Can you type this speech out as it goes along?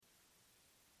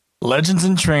Legends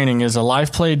in Training is a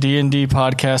live play D&D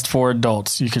podcast for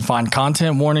adults. You can find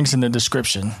content warnings in the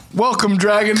description. Welcome,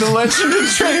 Dragon, to Legends in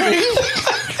Training.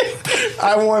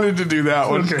 I wanted to do that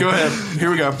one. Okay. Go ahead.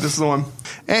 Here we go. This is the one.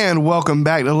 And welcome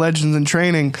back to Legends in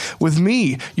Training with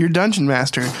me, your Dungeon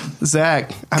Master,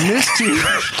 Zach. I missed you.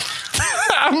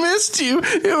 I missed you.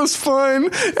 It was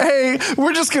fun. Hey,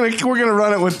 we're gonna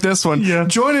run it with this one. Yeah.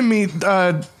 Joining me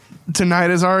tonight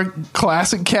is our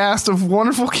classic cast of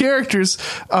wonderful characters,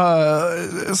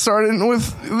 starting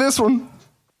with this one.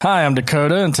 Hi, I'm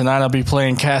Dakota, and tonight I'll be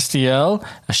playing Castiel,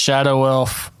 a Shadow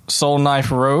Elf Soul Knife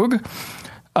Rogue.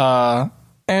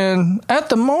 And at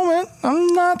the moment,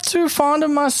 I'm not too fond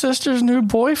of my sister's new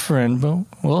boyfriend, but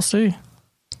we'll see.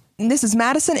 This is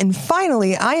Madison, and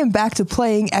finally, I am back to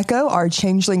playing Echo, our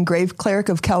changeling grave cleric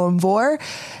of Kalimvor,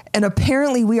 and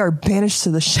apparently we are banished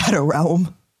to the Shadow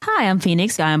Realm. Hi, I'm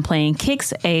Phoenix. I'm playing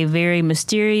Kix, a very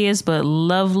mysterious but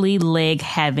lovely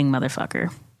leg-having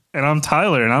motherfucker. And I'm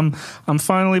Tyler, and I'm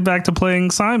finally back to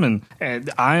playing Simon, and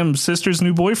I am Sister's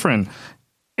new boyfriend,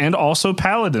 and also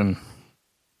Paladin.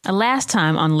 Last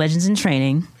time on Legends in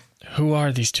Training. Who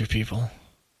are these two people?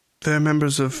 They're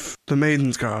members of the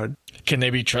Maiden's Guard. Can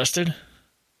they be trusted?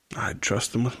 I'd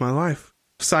trust them with my life.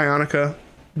 Psionica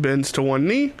bends to one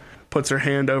knee, puts her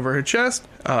hand over her chest,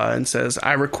 and says,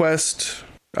 I request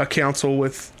a council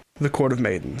with the Court of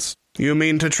Maidens. You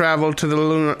mean to travel to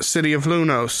the city of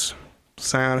Lunos?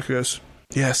 Psionica goes,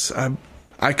 yes,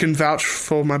 I can vouch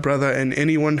for my brother, and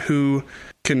anyone who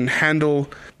can handle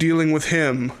dealing with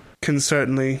him can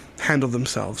certainly handle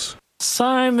themselves.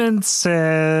 Simon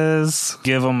says,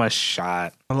 give him a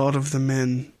shot. A lot of the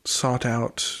men sought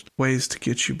out ways to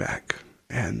get you back,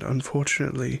 and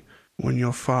unfortunately, when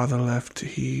your father left,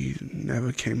 he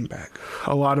never came back.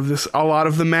 A lot of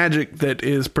the magic that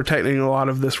is protecting a lot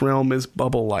of this realm is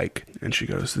bubble-like. And she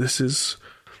goes, this is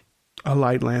a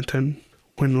light lantern.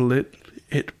 When lit,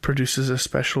 it produces a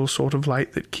special sort of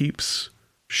light that keeps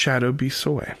shadow beasts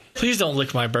away. Please don't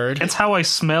lick my bird. It's how I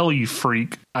smell, you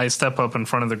freak. I step up in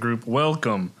front of the group.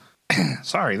 Welcome.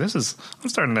 Sorry, I'm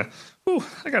starting to...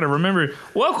 I gotta remember.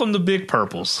 Welcome to Big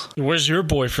Purples. Where's your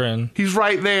boyfriend? He's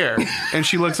right there. And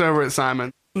she looks over at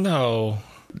Simon. No.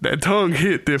 That tongue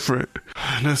hit different.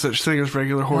 No such thing as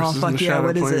regular horses in the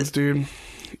Shadow Plains, dude.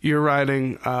 You're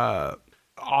riding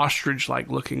ostrich-like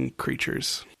looking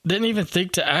creatures. Didn't even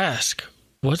think to ask.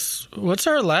 What's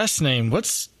our last name?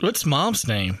 What's Mom's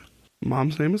name?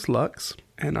 Mom's name is Lux,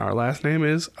 and our last name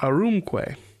is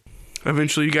Arumque.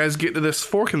 Eventually, you guys get to this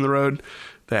fork in the road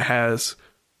that has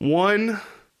one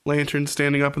lantern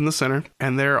standing up in the center,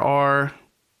 and there are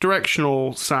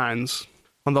directional signs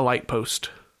on the light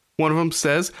post. One of them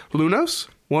says Lunos,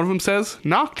 one of them says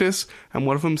Noctis, and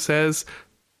one of them says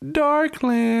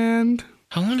Darkland.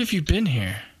 How long have you been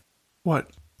here? What,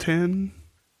 10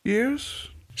 years?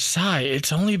 Sigh,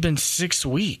 it's only been 6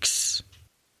 weeks.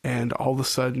 And all of a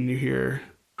sudden you hear...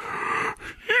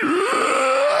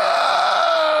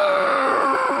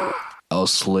 I'll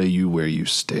slay you where you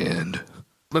stand.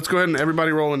 Let's go ahead and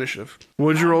everybody roll initiative.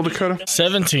 What'd you roll, Dakota?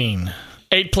 17.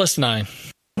 8 plus 9.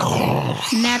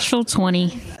 Natural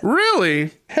 20.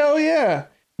 Really? Hell yeah.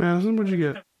 Madison, what'd you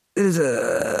get? It is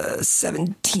a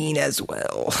 17 as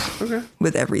well. Okay.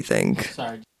 With everything.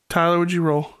 Sorry. Tyler, what'd you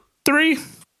roll? 3.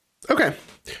 Okay.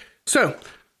 So,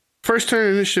 first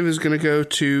turn initiative is going to go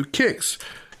to Kix.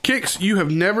 Kix, you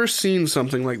have never seen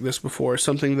something like this before.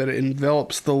 Something that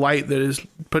envelops the light that has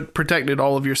protected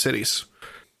all of your cities.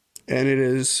 And it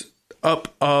is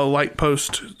up a light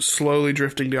post, slowly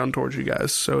drifting down towards you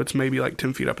guys. So it's maybe like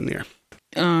 10 feet up in the air.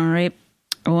 All right.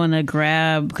 I want to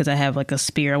grab, because I have like a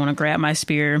spear, I want to grab my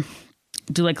spear,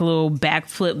 do like a little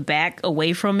backflip back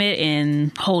away from it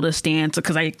and hold a stance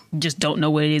because I just don't know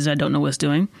what it is. I don't know what it's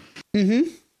doing. Mm-hmm.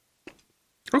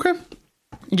 Okay.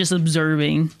 Just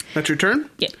observing. That's your turn?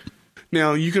 Yeah.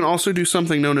 Now, you can also do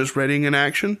something known as readying an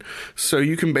action. So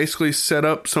you can basically set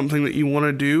up something that you want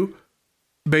to do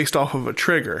based off of a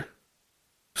trigger.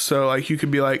 So, like, you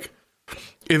could be like,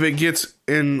 if it gets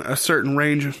in a certain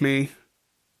range of me,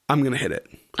 I'm going to hit it.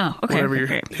 Oh, okay. Whatever your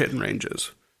okay. hitting range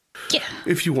is. Yeah.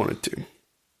 If you wanted to.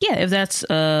 Yeah, if that's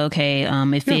okay.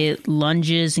 If it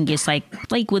lunges and gets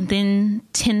like within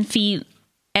 10 feet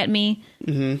at me,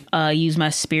 use my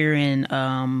spear and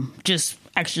just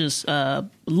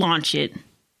launch it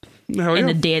in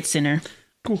the dead center.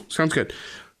 Cool. Sounds good.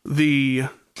 The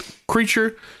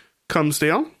creature comes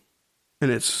down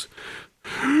and it's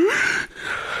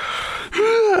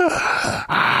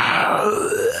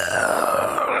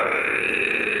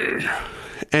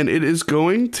and it is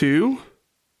going to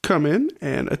come in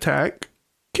and attack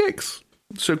Kix.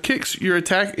 So Kix, your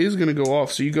attack is going to go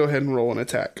off, so you go ahead and roll an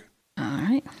attack. All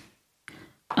right.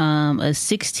 A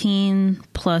 16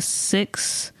 plus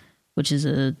 6, which is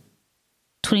a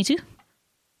 22.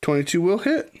 22 will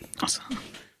hit. Awesome.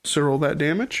 So roll that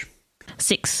damage.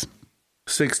 6.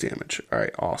 6 damage. All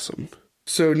right, awesome.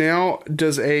 So now,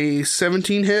 does a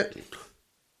 17 hit?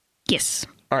 Yes.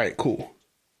 All right, cool.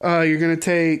 You're going to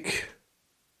take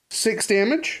 6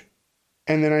 damage,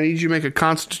 and then I need you to make a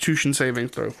Constitution saving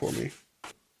throw for me.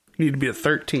 You need to be a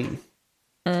 13.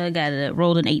 Got it.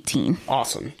 Rolled an 18.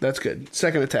 Awesome. That's good.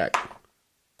 Second attack.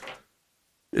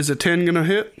 Is a 10 going to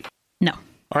hit? No.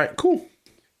 All right, cool.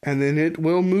 And then it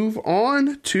will move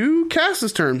on to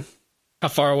Cass's turn. How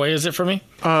far away is it from me?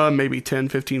 Maybe 10,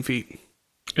 15 feet.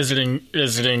 Is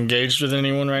it engaged with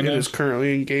anyone right now? It is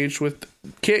currently engaged with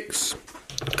Kicks.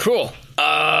 Cool.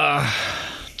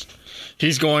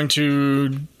 He's going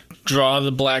to draw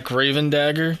the Black Raven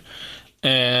dagger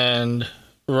and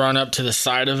run up to the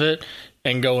side of it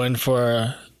and go in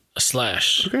for a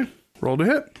slash. Okay. Roll to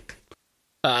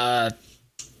hit.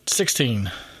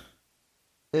 16.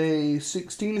 A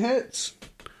 16 hits.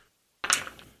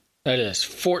 That is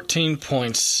 14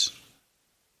 points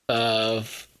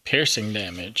of piercing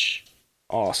damage.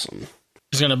 Awesome.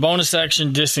 He's going to bonus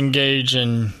action disengage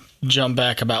and jump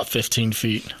back about 15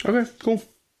 feet. Okay, cool.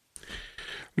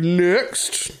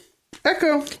 Next,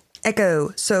 Echo.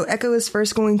 Echo. So Echo is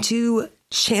first going to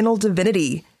channel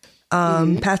divinity.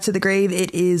 Path to the Grave,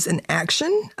 it is an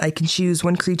action. I can choose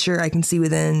one creature I can see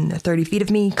within 30 feet of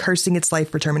me, cursing its life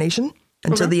for termination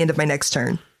until the end of my next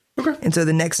turn. Okay. And so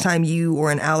the next time you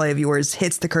or an ally of yours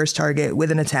hits the cursed target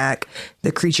with an attack,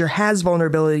 the creature has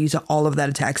vulnerability to all of that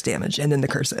attack's damage, and then the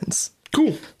curse ends.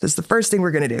 Cool. That's the first thing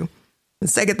we're going to do. The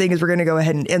second thing is we're going to go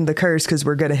ahead and end the curse because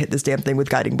we're going to hit this damn thing with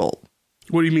Guiding Bolt.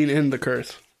 What do you mean end the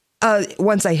curse?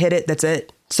 Once I hit it, that's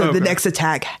it. So Okay. the next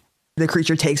attack, the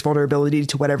creature takes vulnerability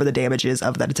to whatever the damage is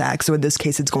of that attack. So in this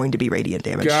case, it's going to be radiant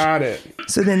damage. Got it.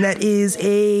 So then that is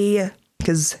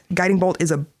because Guiding Bolt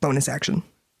is a bonus action.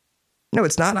 No,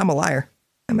 it's not. I'm a liar.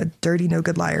 I'm a dirty, no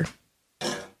good liar.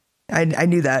 I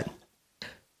knew that.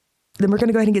 Then we're going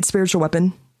to go ahead and get Spiritual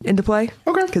Weapon into play.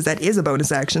 Okay. Because that is a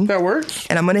bonus action. That works.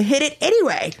 And I'm going to hit it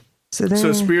anyway. So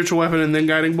Spiritual Weapon and then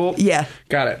Guiding Bolt? Yeah.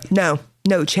 Got it.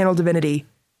 No, Channel Divinity.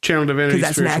 Channel Divinity,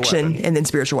 Because that's an Spiritual action, Weapon. and then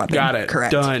Spiritual Weapon. Got it.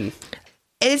 Correct. Done.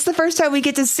 And it's the first time we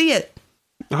get to see it.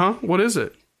 Uh-huh. What is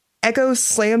it? Echo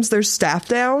slams their staff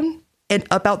down, and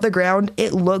up out the ground,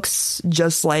 it looks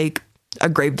just like a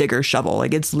gravedigger's shovel.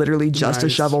 Like, it's literally just a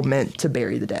Nice. shovel meant to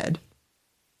bury the dead.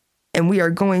 And we are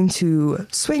going to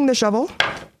swing the shovel.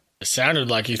 It sounded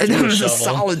like you And threw that a was a shovel.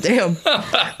 solid damn.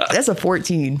 That's a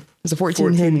 14. It's a 14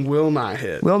 14 hit. will not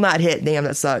hit. Will not hit. Damn,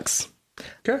 that sucks.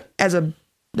 Okay.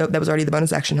 Nope, that was already the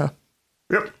bonus action, huh?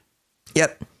 Yep.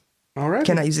 Yep. All right.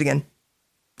 Cannot use it again.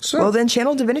 So, Well, then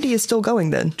Channel Divinity is still going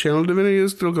then. Channel Divinity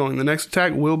is still going. The next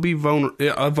attack will be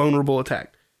a vulnerable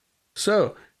attack.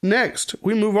 So, next,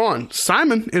 we move on.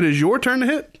 Simon, it is your turn to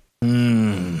hit.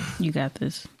 You got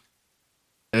this.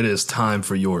 It is time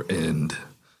for your end.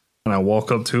 And I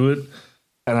walk up to it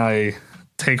and I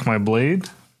take my blade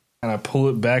and I pull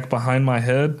it back behind my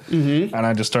head and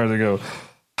I just start to go,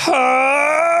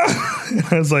 ah!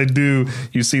 As I do,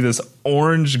 you see this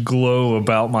orange glow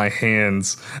about my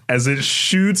hands as it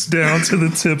shoots down to the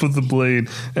tip of the blade,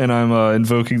 and I'm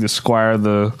invoking the Squire of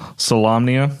the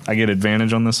Solamnia. I get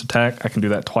advantage on this attack. I can do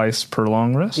that twice per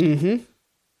long rest.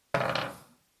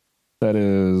 That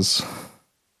is,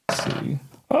 let's see.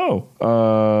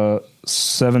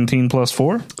 17 plus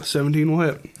 4. 17 will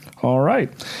hit. All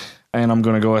right. And I'm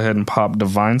going to go ahead and pop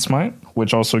Divine Smite,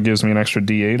 which also gives me an extra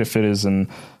D8 if it is an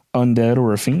undead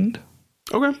or a fiend.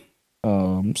 Okay.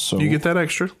 So You get that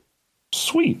extra.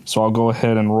 sweet. So I'll go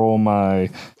ahead and roll my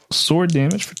sword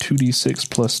damage for 2d6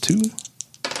 plus 2.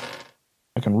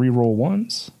 I can re-roll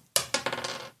ones.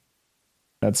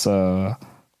 That's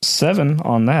 7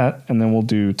 on that, and then we'll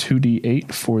do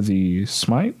 2d8 for the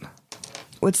smite.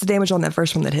 What's the damage on that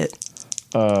first one that hit?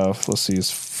 Let's see, it's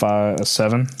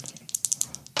 7,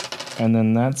 and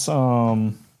then that's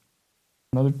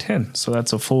another 10. So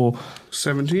that's a full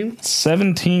 17.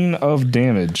 17 of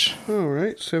damage. All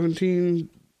right. 17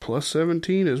 plus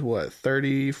 17 is what?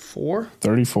 34?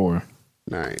 34.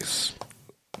 Nice.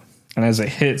 And as it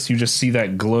hits, you just see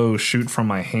that glow shoot from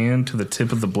my hand to the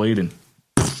tip of the blade, and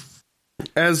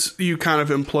As you kind of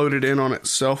imploded in on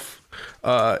itself,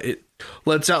 it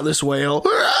lets out this wail.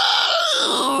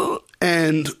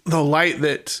 And the light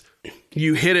that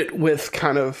you hit it with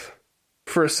kind of,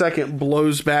 for a second,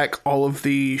 blows back all of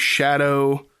the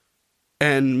shadow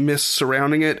and mist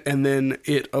surrounding it, and then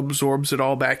it absorbs it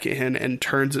all back in and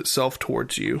turns itself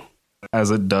towards you.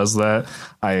 as it does that,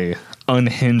 I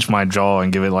unhinge my jaw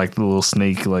and give it like the little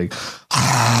snake, like,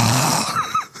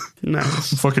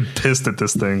 Nice. I'm fucking pissed at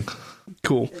this thing.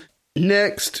 Cool.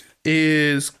 Next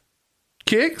is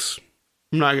Kix.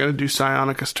 I'm not going to do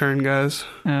Psionica's turn, guys.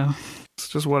 Oh. It's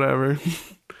just whatever.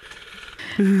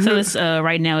 So it's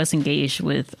right now it's engaged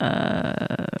with Yeah,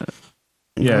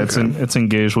 it's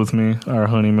engaged with me. Our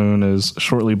honeymoon is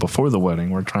shortly before the wedding.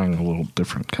 We're trying a little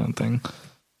different kind of thing.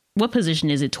 what position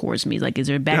is it towards me? Like, is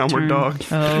there a back Downward turn? dog.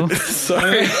 Oh,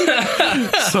 Sorry.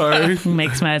 Sorry.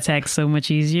 makes my attack so much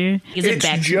easier. Is it It's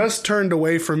back? just turned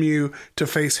away from you to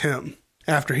face him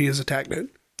after he has attacked it.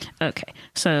 Okay,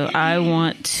 so I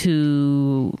want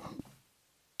to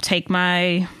take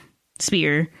my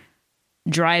spear,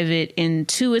 drive it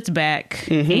into its back,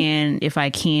 and if I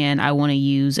can, I want to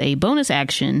use a bonus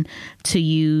action to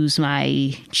use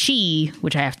my chi,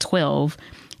 which I have 12,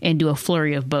 and do a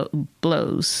flurry of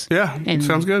blows. Yeah, And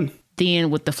sounds good. Then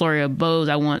with the flurry of blows,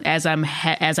 I want as I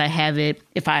have it,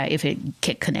 if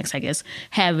it connects, I guess,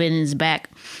 have it in his back.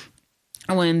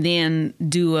 I want to then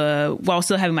do while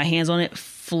still having my hands on it,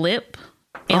 flip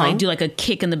and like do like a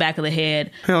kick in the back of the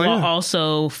head, Hell while yeah.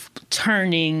 also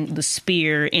turning the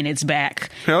spear in its back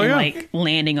Hell and yeah. like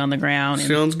landing on the ground. And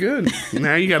Sounds good.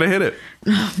 Now you got to hit it.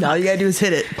 All you gotta do is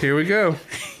hit it. Here we go.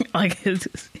 like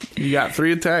You got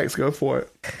 3 attacks. Go for it.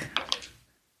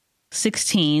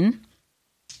 16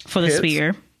 for the Hits.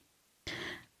 spear,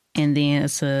 and then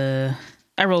it's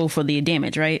I roll for the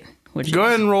damage, right? Which Go is-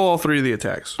 ahead and roll all 3 of the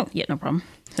attacks. Oh, yeah, no problem.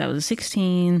 So that was a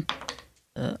 16,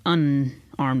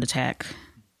 unarmed attack,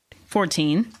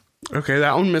 14, Okay,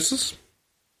 that one misses.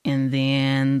 and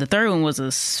then the third one was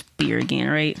a spear again,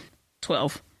 right?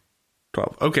 12.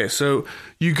 12. Okay, so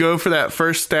you go for that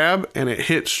first stab and it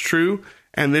hits true.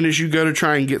 And then as you go to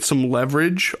try and get some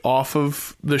leverage off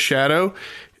of the shadow,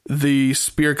 the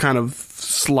spear kind of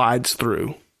slides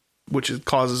through, which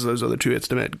causes those other 2 hits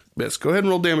to miss. Go ahead and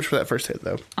roll damage for that first hit,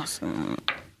 though. Awesome.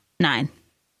 9.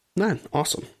 9.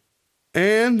 Awesome.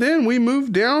 And then we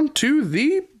move down to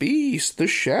the beast, the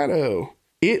shadow.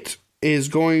 It is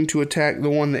going to attack the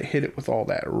one that hit it with all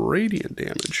that radiant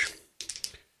damage.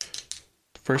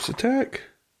 First attack.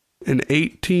 An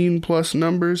 18 plus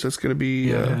numbers. That's going to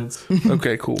be...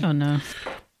 okay, cool. Oh, no.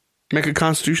 Make a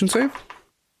constitution save.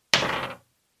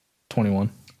 21.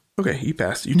 Okay, you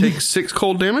passed. You take 6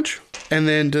 cold damage. And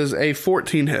then does a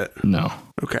 14 hit. No.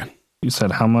 Okay. You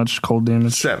said how much cold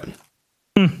damage? 7.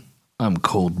 I'm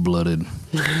cold-blooded.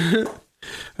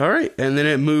 All right. And then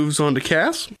it moves on to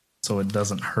Cass. So it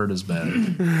doesn't hurt as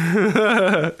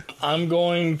bad. I'm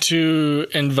going to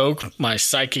invoke my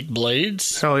psychic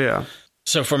blades. Hell yeah.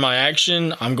 So for my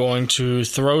action, I'm going to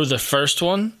throw the first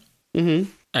one, and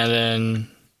then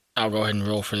I'll go ahead and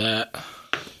roll for that.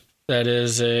 That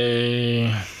is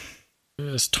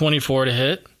it's 24 to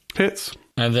hit. Hits.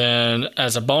 And then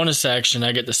as a bonus action,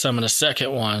 I get to summon a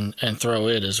second one and throw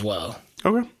it as well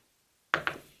Okay.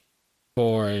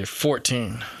 for a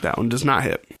 14. That one does not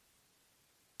hit.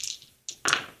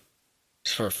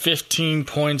 It's for 15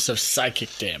 points of psychic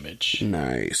damage.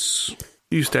 Nice.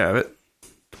 You stab it.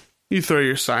 You throw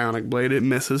your psionic blade. It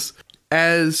misses.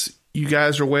 As you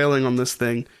guys are wailing on this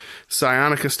thing,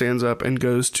 Psionica stands up and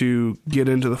goes to get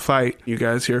into the fight. You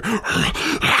guys hear...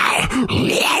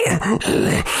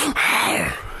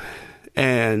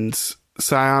 And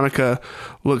Psionica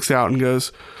looks out and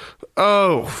goes,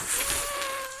 "Oh,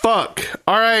 fuck.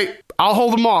 All right, I'll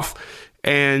hold them off."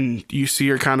 And you see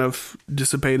her kind of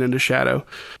dissipate into shadow.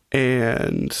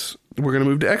 And we're going to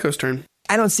move to Echo's turn.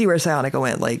 I don't see where Psionica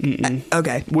went. Like,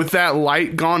 okay, With that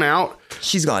light gone out,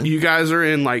 she's gone. you guys are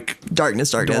in like Darkness.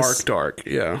 dark.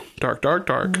 Yeah. Dark.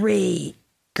 Great.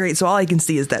 So all I can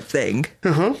see is that thing.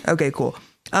 Okay, cool.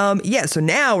 Yeah, so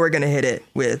now we're going to hit it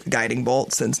with Guiding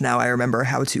Bolt, since now I remember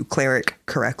how to cleric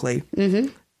correctly. So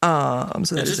that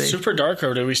Is is it a... super dark,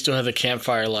 or do we still have the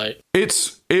campfire light?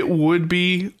 It would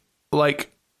be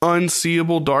like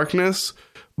unseeable darkness,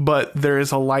 but there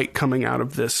is a light coming out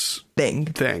of this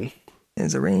thing.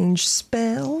 Is a ranged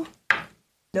spell.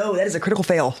 No, that is a critical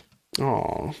fail.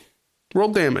 Oh. Roll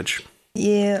damage.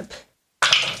 Yep.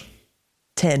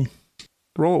 10.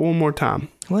 Roll it one more time.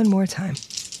 One more time.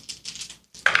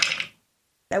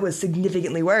 That was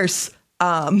significantly worse.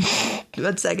 1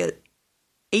 second.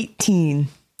 18.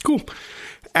 Cool.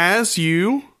 As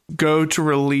you go to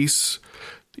release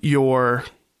your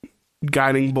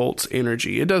guiding bolt's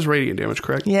energy, it does radiant damage,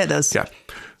 correct? Yeah, it does. Yeah.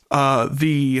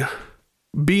 The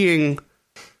being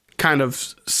kind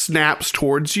of snaps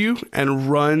towards you and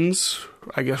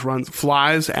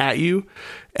flies at you.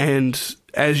 And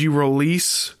as you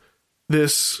release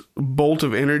this bolt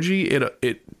of energy,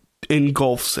 it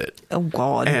engulfs it. Oh,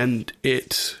 God. And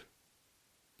it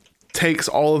takes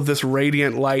all of this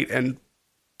radiant light and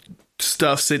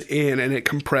stuffs it in, and it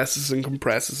compresses and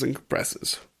compresses and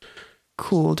compresses.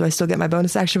 Cool. Do I still get my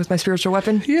bonus action with my spiritual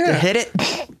weapon? Yeah. To hit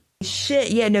it?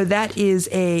 Shit. Yeah, no, that is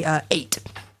a 8.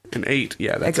 An 8.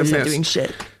 Yeah, that's Echo's a not miss. doing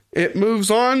shit. It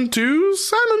moves on to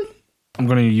Simon. I'm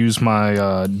going to use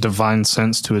my divine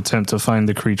sense to attempt to find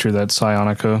the creature that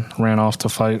Psionica ran off to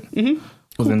fight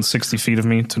within 60 feet of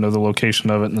me to know the location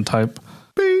of it and the type.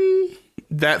 Bing.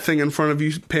 That thing in front of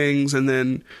you pings, and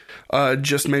then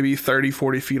just maybe 30,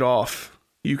 40 feet off,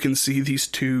 you can see these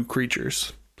two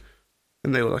creatures.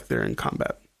 And they look like they're in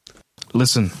combat.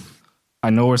 Listen,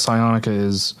 I know where Psionica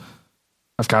is.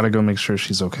 I've got to go make sure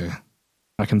she's okay.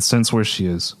 I can sense where she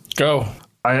is. Go.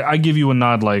 I give you a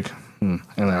nod like, and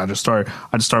then I just start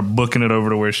booking it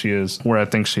over to where she is, where I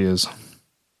think she is.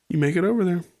 You make it over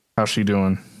there. How's she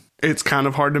doing? It's kind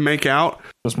of hard to make out.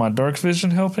 Does my dark vision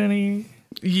help any?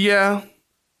 Yeah,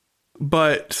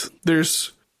 but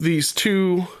there's these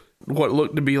two, what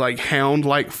look to be like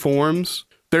hound-like forms.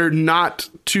 They're not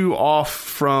too off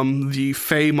from the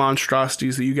fey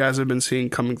monstrosities that you guys have been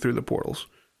seeing coming through the portals.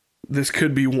 This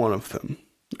could be one of them.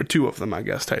 Or two of them, I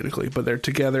guess, technically. But they're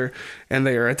together, and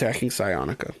they are attacking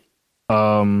Psionica.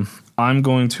 I'm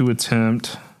going to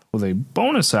attempt, with a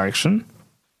bonus action,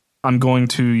 I'm going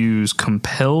to use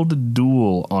Compelled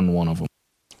Duel on one of them.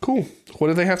 Cool. What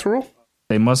do they have to roll?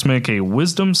 They must make a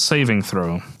Wisdom saving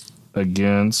throw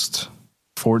against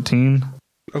 14.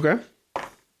 Okay.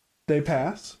 They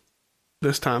pass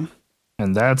this time.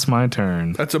 And that's my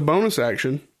turn. That's a bonus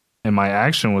action. And my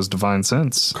action was Divine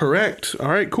Sense. Correct. All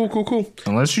right, cool.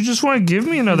 Unless you just want to give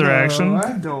me another action.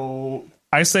 I don't.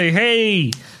 I say,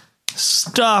 hey,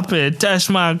 stop it. That's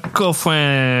my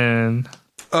girlfriend.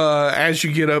 As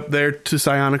you get up there to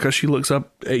Psionica, she looks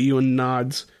up at you and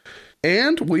nods.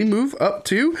 And we move up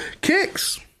to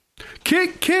Kix.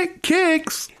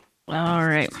 Kix. All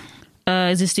right.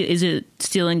 Is it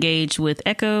still engaged with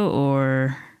Echo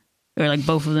or like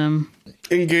both of them?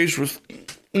 Engaged with...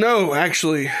 No,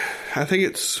 actually, I think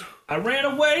it's... I ran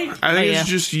away. I think it's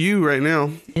just you right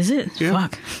now. Is it? Yeah.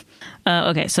 Fuck.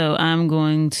 Okay, so I'm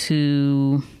going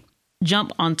to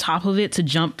jump on top of it to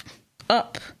jump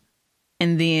up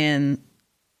and then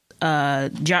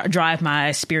drive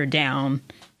my spear down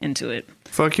into it.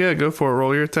 Fuck yeah, go for it.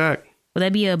 Roll your attack. Would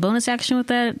that be a bonus action with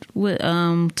that?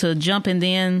 To jump and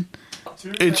then...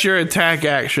 It's your attack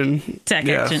action. Attack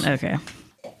action, okay.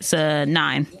 It's a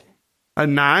 9. A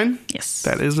 9? Yes.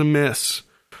 That is a miss.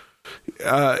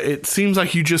 It seems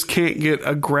like you just can't get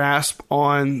a grasp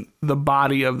on the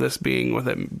body of this being, with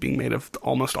it being made of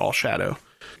almost all shadow.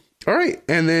 All right,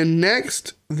 and then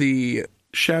next, the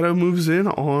shadow moves in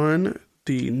on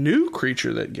the new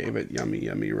creature that gave it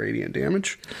yummy radiant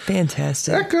damage.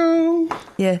 Fantastic. Echo.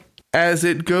 Yeah. As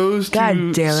it goes God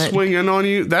to damn it. swing in on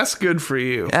you, that's good for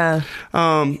you.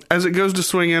 As it goes to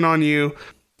swing in on you,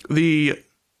 the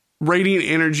radiant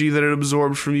energy that it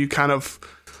absorbs from you kind of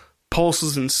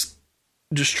pulses and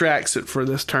distracts it for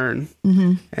this turn,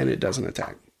 and it doesn't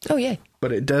attack. Oh, yeah.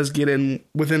 But it does get in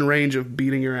within range of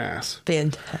beating your ass.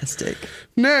 Fantastic.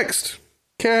 Next,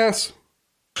 Cass.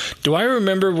 Do I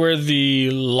remember where the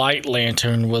light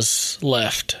lantern was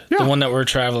left? Yeah. The one that we're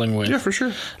traveling with? Yeah, for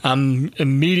sure. I'm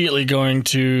immediately going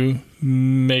to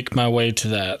make my way to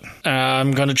that.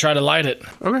 I'm going to try to light it.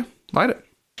 Okay, light it.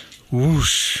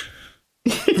 Whoosh.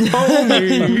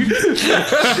 Homie.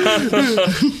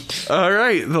 All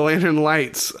right, the lantern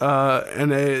lights,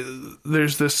 and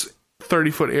there's this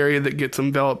 30-foot area that gets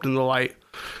enveloped in the light.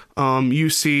 You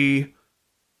see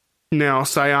now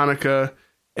Psionica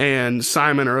and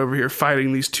Simon are over here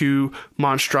fighting these two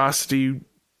monstrosity,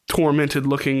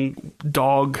 tormented-looking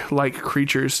dog-like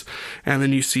creatures, and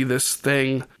then you see this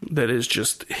thing that is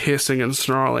just hissing and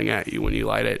snarling at you when you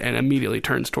light it, and immediately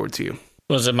turns towards you.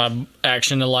 Was it my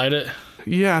action to light it?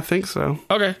 Yeah, I think so.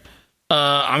 Okay.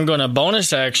 I'm going to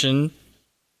bonus action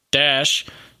dash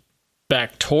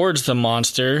back towards the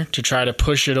monster to try to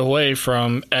push it away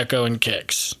from Echo and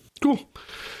Kix. Cool.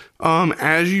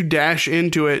 As you dash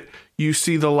into it, you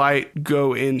see the light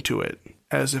go into it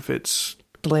as if it's...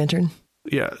 The lantern.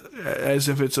 Yeah, as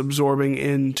if it's absorbing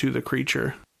into the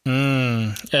creature.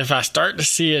 If I start to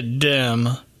see it dim,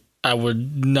 I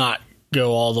would not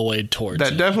go all the way towards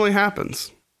That it. definitely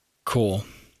happens. Cool.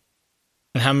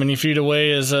 And how many feet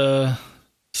away is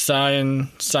Sai and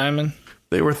Simon?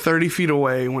 They were 30 feet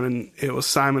away when it was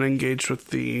Simon engaged with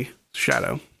the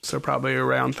shadow. So probably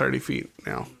around 30 feet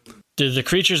now. Did the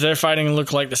creatures they're fighting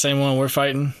look like the same one we're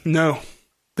fighting? No.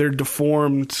 They're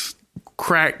deformed,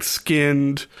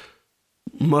 cracked-skinned,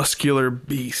 muscular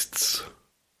beasts.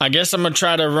 I guess I'm going to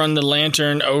try to run the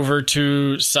lantern over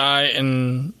to Sai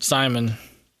and Simon.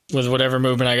 with whatever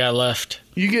movement I got left.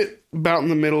 You get about in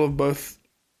the middle of both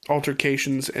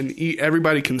altercations, and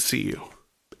everybody can see you.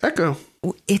 Echo.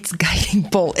 It's guiding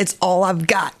bolt. It's all I've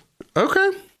got.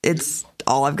 Okay. It's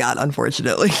all I've got,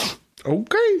 unfortunately.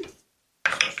 Okay.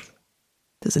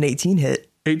 Does an 18 hit?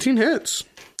 18 hits.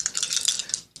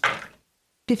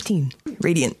 15.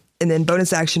 Radiant. And then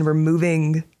bonus action, we're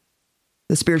moving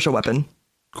the spiritual weapon.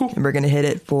 Cool. And we're going to hit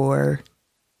it for...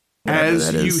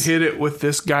 As you hit it with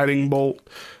this guiding bolt,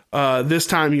 this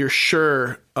time you're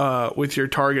sure with your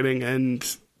targeting,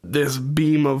 and this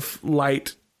beam of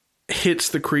light hits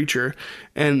the creature,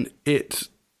 and it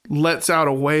lets out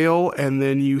a wail, and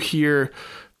then you hear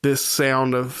this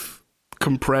sound of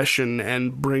compression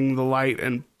and bring the light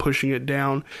and pushing it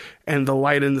down, and the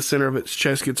light in the center of its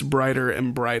chest gets brighter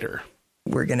and brighter.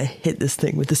 We're going to hit this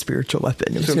thing with the spiritual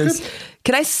weapon.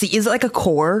 Can I see? Is it like a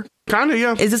core? Kind of,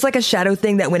 yeah. Is this like a shadow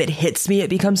thing that when it hits me, it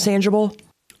becomes tangible?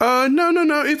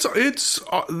 No. It's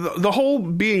the whole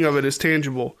being of it is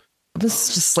tangible.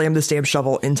 Let's just slam this damn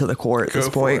shovel into the core at this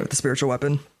point with the spiritual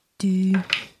weapon.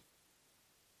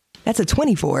 That's a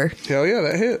 24. Hell yeah,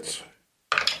 that hits.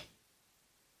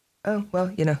 Oh,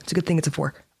 well, it's a good thing it's a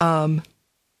 4. No,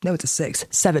 it's a 6.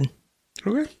 7.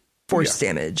 Okay. Force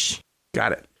damage.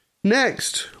 Got it.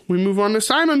 Next, we move on to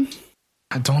Simon.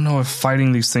 I don't know if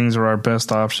fighting these things are our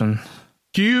best option.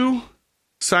 You,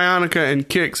 Psionica, and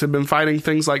Kix have been fighting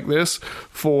things like this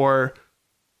for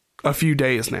a few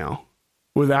days now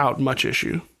without much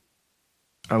issue.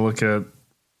 I look at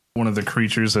one of the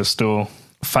creatures that's still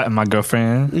fighting my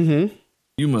girlfriend. Mm-hmm.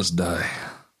 You must die.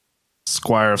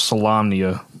 Squire of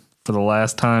Solamnia for the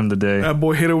last time today. That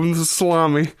boy hit it with the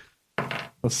salami.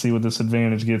 Let's see what this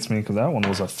advantage gets me, because that one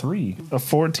was a 3. A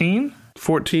 14?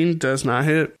 14 does not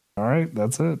hit. All right,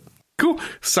 that's it. Cool.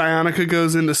 Psionica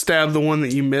goes in to stab the one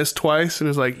that you missed twice and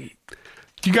is like,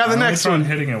 you got the next one.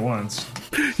 Hitting it once.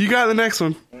 You got the next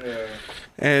one. Yeah.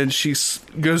 And she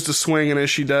goes to swing, and as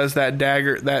she does, that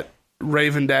dagger, that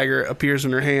raven dagger appears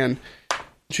in her hand.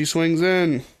 She swings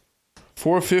in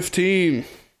for 15.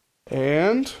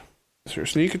 And it's her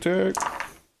sneak attack.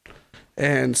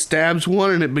 And stabs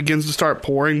one, and it begins to start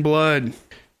pouring blood.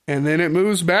 And then it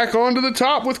moves back onto the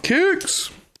top with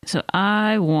Kix. So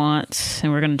I want,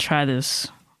 and we're going to try this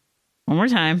one more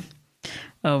time,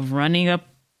 of running up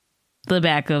the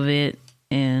back of it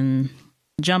and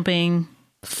jumping,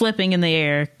 flipping in the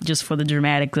air just for the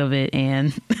dramatics of it,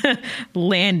 and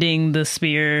landing the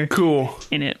spear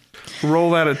in it.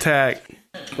 Roll that attack.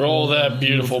 Roll that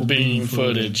beautiful beam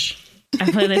footage. I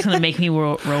feel like that's going to make me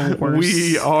roll worse.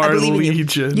 We are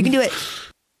Legion. You can do it.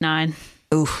 9.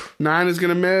 Oof. 9 is going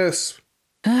to miss.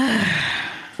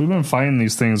 We've been fighting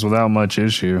these things without much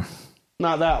issue.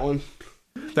 Not that one.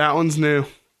 That one's new.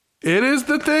 It is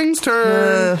the thing's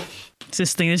turn. It's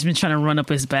this thing that's been trying to run up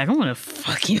his back. I'm going to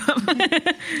fuck you up.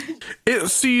 It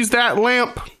sees that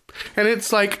lamp, and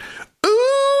it's like,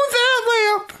 ooh,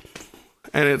 that lamp.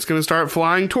 And it's going to start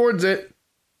flying towards it.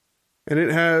 And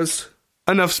it has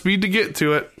enough speed to get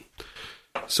to it.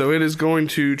 So it is going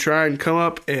to try and come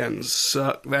up and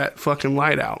suck that fucking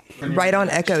light out. Right on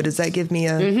Echo. Does that give me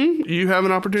a... Mm-hmm. You have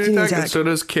an opportunity attack, and so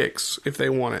does Kix, if they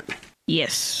want it.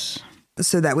 Yes.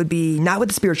 So that would be not with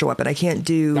the spiritual weapon. I can't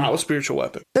do... Not with spiritual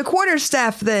weapon. The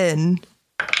quarterstaff, then.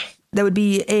 That would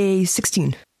be a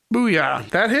 16. Booyah.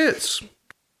 That hits.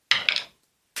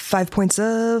 5 points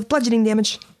of bludgeoning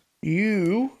damage.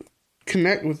 You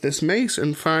connect with this mace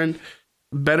and find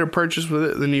better purchase with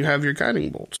it than you have your guiding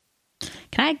bolts.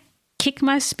 Can I kick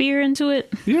my spear into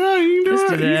it? Yeah, you can do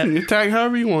Let's it. do that. You can attack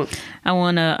however you want. I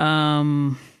want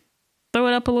to throw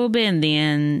it up a little bit and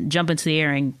then jump into the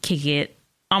air and kick it,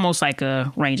 almost like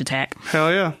a range attack.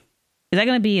 Hell yeah. Is that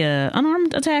going to be a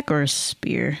unarmed attack or a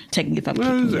spear? Technically, if I'm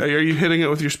kicking it. Are you hitting it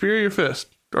with your spear or your fist?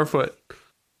 Or foot?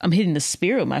 I'm hitting the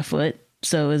spear with my foot.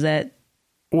 So is that...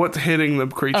 What's hitting the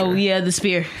creature? Oh, yeah, the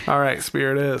spear. All right,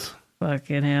 spear it is.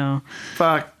 Fucking hell.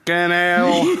 Fucking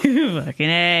hell. Fucking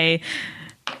A.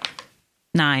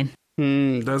 9.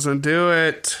 Doesn't do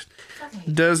it.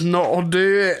 Does not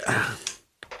do it.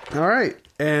 All right.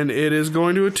 And it is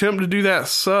going to attempt to do that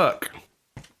suck.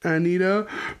 I need a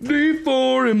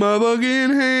D4 in my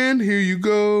fucking hand. Here you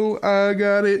go. I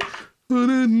got it.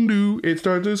 It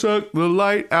starts to suck the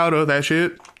light out of that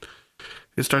shit.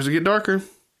 It starts to get darker.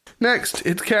 Next,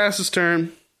 it's Cass's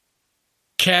turn.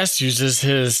 Cass uses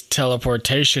his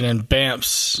teleportation and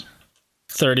bamps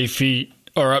 30 feet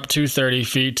or up to 30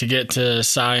 feet to get to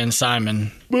Cy and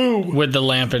Simon. Boom. With the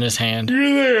lamp in his hand.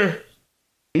 You're there.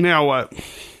 Now what?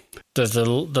 Does the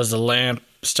lamp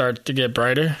start to get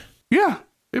brighter? Yeah,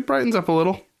 it brightens up a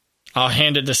little. I'll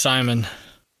hand it to Simon.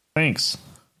 Thanks.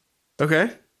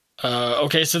 Okay.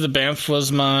 Okay, so the Bamf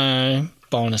was my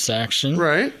bonus action.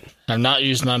 Right. I've not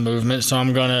used my movement, so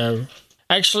I'm gonna...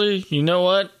 Actually, you know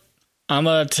what? I'm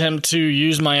gonna attempt to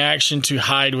use my action to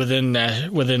hide within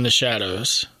the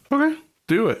shadows. Okay,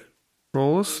 do it.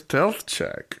 Roll a stealth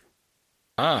check.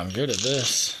 I'm good at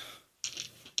this.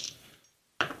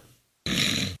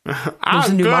 There's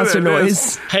a new monster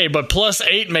noise. Hey, but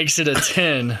 +8 makes it a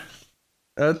 10.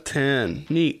 A 10.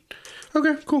 Neat.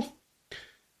 Okay, cool.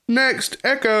 Next,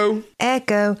 Echo.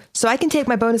 Echo. So I can take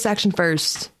my bonus action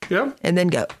first. Yep. And then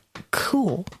go.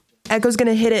 Cool. Echo's going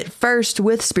to hit it first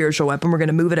with spiritual weapon. We're going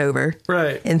to move it over.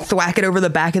 Right. And thwack it over the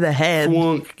back of the head.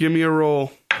 Wonk, give me a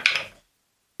roll.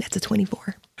 That's a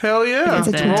 24. Hell yeah. That's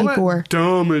a Roll 24. that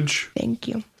damage. Thank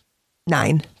you.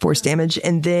 9 force damage.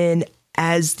 And then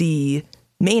as the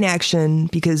main action,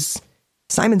 because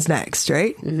Simon's next,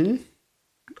 right?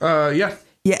 Mm-hmm. Yeah.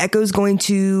 Yeah, Echo's going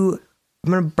to...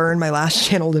 I'm going to burn my last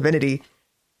channel divinity.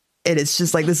 And it's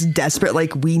just like this desperate,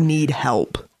 like, we need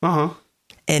help. Uh-huh.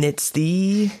 And it's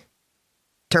the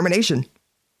termination.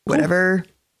 Whatever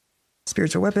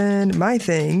spiritual weapon, my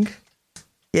thing.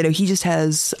 You know, he just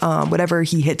has whatever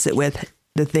he hits it with,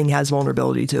 the thing has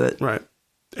vulnerability to it. Right.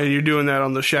 And you're doing that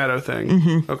on the shadow thing.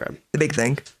 Mm-hmm. Okay. The big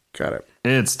thing. Got it.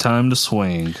 It's time to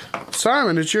swing.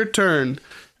 Simon, it's your turn.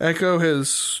 Echo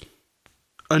has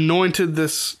anointed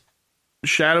this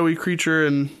shadowy creature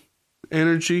and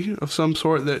energy of some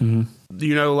sort that,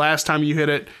 you know, last time you hit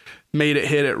it, made it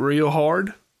hit it real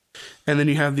hard. And then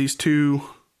you have these two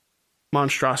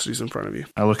monstrosities in front of you.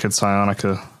 I look at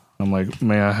Psionica. I'm like,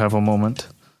 may I have a moment?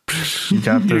 You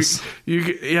got this.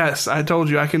 Yes, I told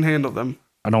you I can handle them.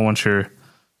 I don't want your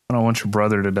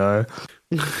brother to die.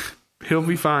 He'll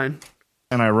be fine.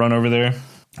 And I run over there,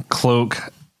 cloak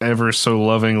ever so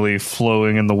lovingly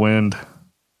flowing in the wind.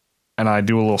 And I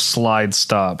do a little slide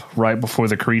stop right before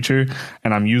the creature.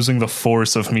 And I'm using the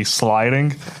force of me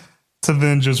sliding to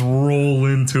then just roll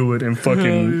into it and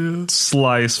fucking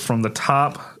slice from the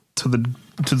top to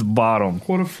the bottom.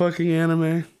 What a fucking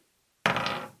anime.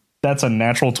 That's a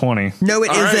natural 20. No,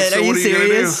 it All right, isn't. so Are you what are you gonna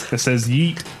serious? It says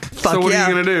yeet. Fuck So what yeah. are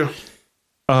you going to do?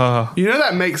 You know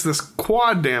that makes this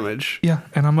quad damage. Yeah,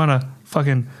 and I'm gonna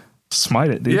fucking smite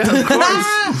it, dude. Yeah, of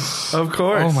course. Of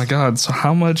course. Oh my god, so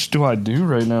how much do I do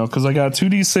right now? Because I got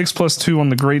 2d6 plus 2 on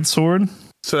the great sword.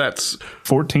 So that's...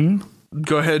 14.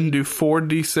 Go ahead and do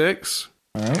 4d6.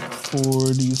 Alright,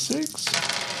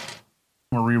 4d6.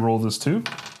 I'm gonna re-roll this too.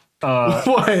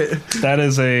 What? That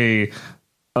is a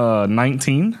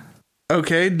 19.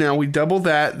 Okay, now we double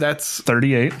that. That's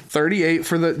 38. 38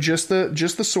 for just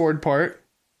the sword part.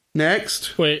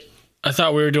 Next. Wait, I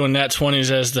thought we were doing nat 20s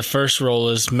as the first roll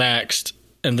is maxed,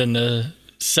 and then the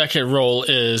second roll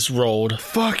is rolled.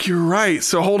 Fuck, you're right.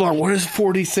 So hold on. What is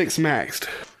 46 maxed?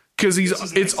 Because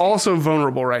it's also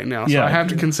vulnerable right now, so Yeah. I have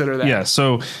to consider that. Yeah,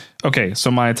 so, okay,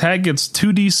 so my attack gets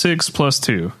 2d6 plus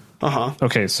 2. Uh-huh.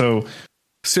 Okay, so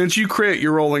Since you crit,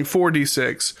 you're rolling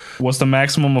 4d6. what's the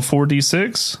maximum of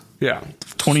 4d6? Yeah.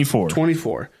 24.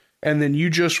 24. And then you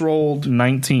just rolled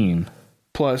 19.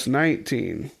 plus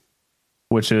 19.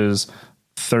 Which is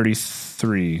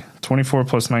 33. 24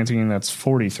 plus 19, that's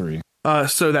 43.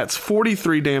 So that's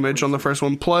 43 damage on the first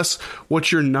one. Plus,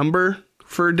 what's your number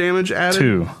for damage added?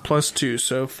 2. Plus 2,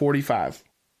 so 45.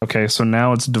 Okay, so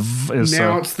now it's...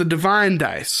 It's the divine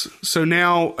dice. So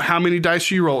now, how many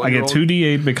dice are you rolling? I get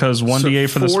 2d8 because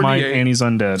 1d8 for the smite 4d8. and he's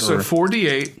undead. So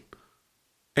 4d8.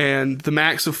 And the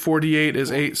max of 4d8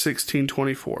 is 8, 16,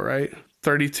 24, right?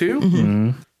 32?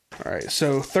 Mm-hmm. All right,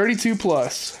 so 32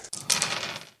 plus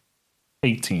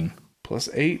 18. plus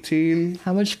 18.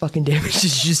 How much fucking damage did you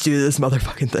just do to this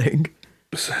motherfucking thing?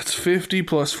 So that's 50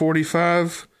 plus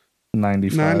 45.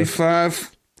 95.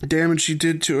 95 damage you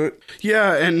did to it.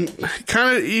 Yeah, and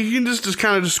kind of you can just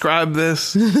kind of describe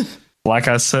this. Like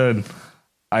I said,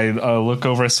 I look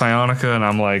over at Psionica and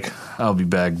I'm like, I'll be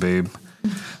back, babe.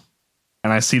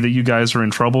 And I see that you guys are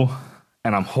in trouble.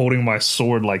 And I'm holding my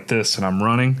sword like this, and I'm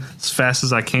running as fast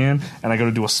as I can. And I go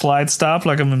to do a slide stop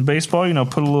like I'm in baseball, you know,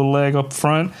 put a little leg up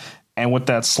front. And with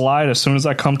that slide, as soon as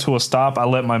I come to a stop, I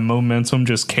let my momentum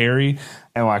just carry.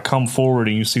 And when I come forward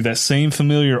and you see that same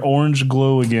familiar orange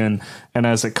glow again, and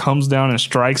as it comes down and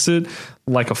strikes it,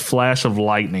 like a flash of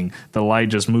lightning, the light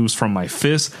just moves from my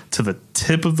fist to the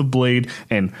tip of the blade,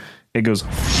 and it goes,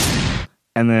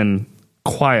 and then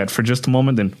quiet for just a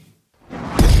moment, then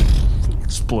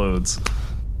explodes.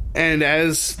 And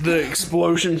as the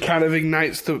explosion kind of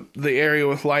ignites the area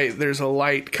with light, there's a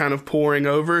light kind of pouring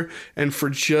over. And for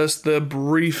just the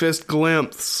briefest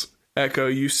glimpse, Echo,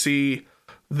 you see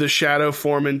the shadow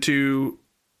form into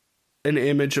an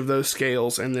image of those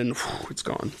scales, and then it's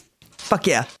gone. Fuck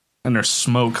yeah. and there's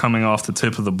smoke coming off the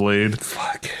tip of the blade.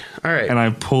 Fuck. All right. And I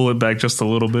pull it back just a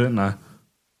little bit, and I...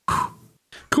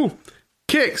 Cool.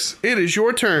 Kix, it is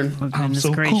your turn. Oh, goodness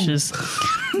so gracious.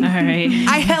 All right.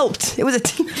 I helped. It was a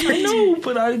team. I know,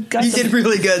 but I got You did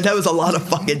really good. That was a lot of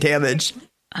fucking damage.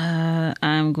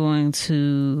 I'm going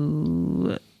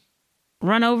to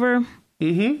run over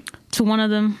to one of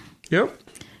them. Yep.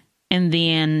 And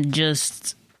then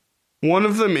just One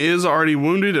of them is already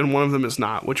wounded and one of them is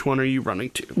not. Which one are you running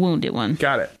to? wounded one.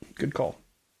 Got it. Good call.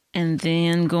 And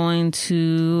then going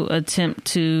to attempt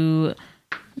to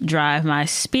drive my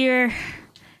spear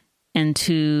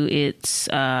into its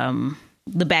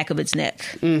the back of its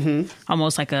neck.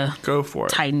 Almost like a Go for it.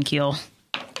 Titan kill.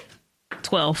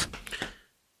 12.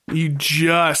 You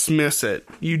just miss it.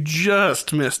 You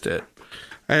just missed it.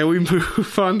 And we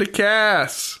move on to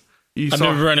Cass. I've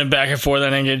been running back and forth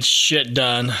and I get shit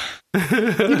done.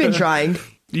 You've been trying.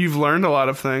 You've learned a lot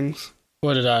of things.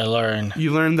 What did I learn?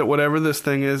 You learned that whatever this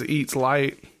thing is eats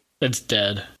light. It's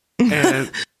dead.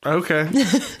 And okay.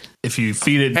 If you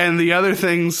feed it... And the other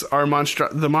things are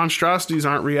the monstrosities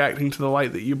aren't reacting to the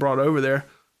light that you brought over there.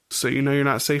 So you know you're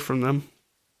not safe from them.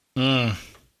 I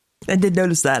did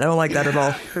notice that. I don't like that at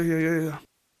all. Yeah.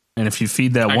 And if you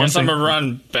feed that I one guess thing... I'm gonna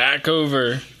run back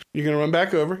over. You're going to run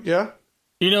back over? Yeah?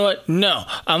 You know what? No.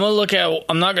 I'm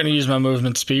not gonna use my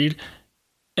movement speed.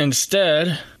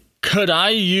 Instead, could I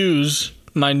use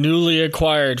my newly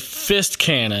acquired fist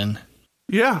cannon?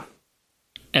 Yeah.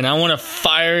 And I want to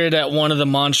fire it at one of the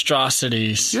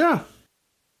monstrosities. Yeah.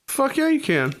 Fuck yeah, you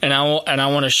can. And I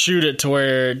want to shoot it to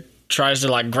where it tries to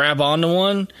like grab onto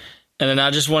one, and then I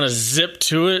just want to zip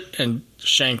to it and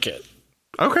shank it.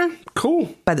 Okay,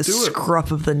 cool. By the Do it.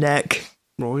 scruff of the neck.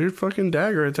 Roll your fucking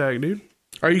dagger attack, dude.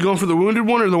 Are you going for the wounded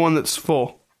one or the one that's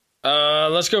full?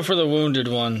 Let's go for the wounded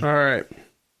one. All right.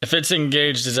 If it's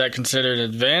engaged, is that considered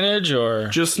advantage or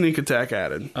Just sneak attack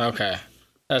added. okay?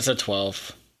 That's a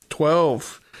 12.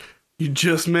 12. You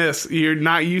just miss. You're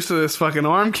not used to this fucking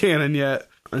arm cannon yet.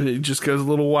 And it just goes a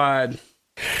little wide.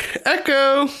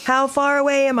 Echo! How far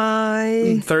away am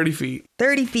I? 30 feet.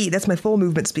 30 feet. That's my full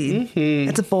movement speed.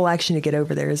 That's a full action to get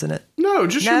over there, isn't it? No,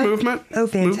 just No. your movement. Oh,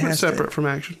 Movement fantastic. separate from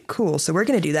action. Cool. So we're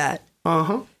going to do that.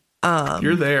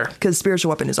 You're there. Because spiritual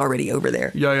weapon is already over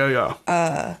there.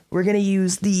 Yeah. We're going to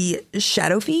use the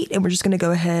shadow feat, and we're just going to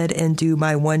go ahead and do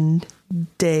my 1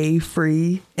 day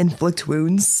free inflict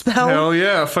wounds spell. Hell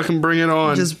yeah. Fucking bring it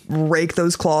on. Just rake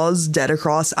those claws dead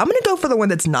across. I'm going to go for the one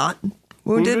that's not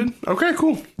wounded, Okay,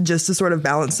 cool. just to sort of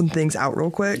balance some things out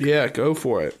real quick. Yeah, go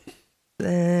for it.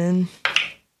 Then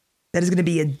that is going to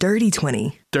be a dirty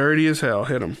 20. Dirty as hell.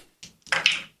 Hit him.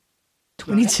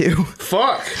 22.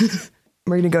 Fuck.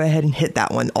 We're going to go ahead and hit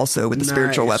that one also with the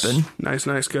spiritual weapon. Nice,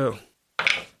 go.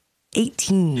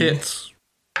 18. Hits.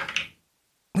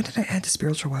 What did I add to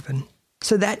spiritual weapon?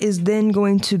 So that is then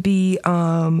going to be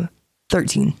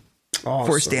 13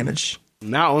 force damage.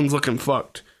 That one's looking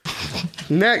fucked.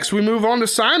 Next, we move on to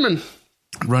Simon.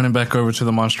 Running back over to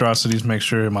the monstrosities, make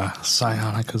sure my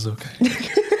psionic is okay.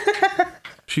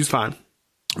 She's fine.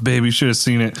 Babe, you should have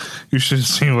seen it. You should have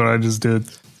seen what I just did.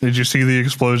 Did you see the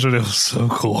explosion? It was so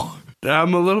cool.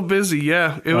 I'm a little busy.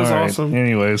 Yeah, it was All right. awesome.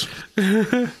 Anyways,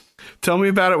 Tell me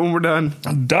about it when we're done.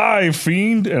 die,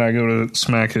 fiend! And I go to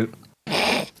smack it.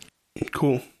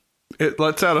 Cool. It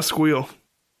lets out a squeal.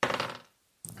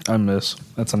 I miss.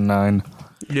 That's a 9.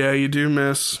 Yeah, you do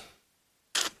miss.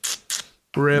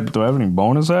 Rip. Do I have any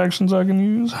bonus actions I can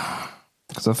use?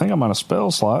 Because I think I'm out of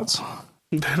spell slots.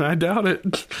 Then I doubt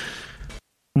it.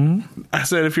 I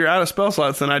said if you're out of spell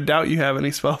slots, then I doubt you have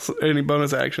any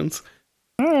bonus actions.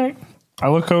 All right. I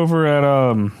look over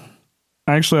at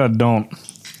Actually, I don't.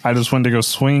 I just went to go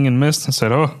swing and missed and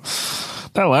said, "Oh,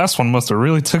 that last one must have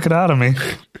really took it out of me."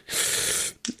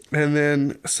 And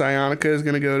then Psionica is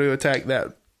going to go to attack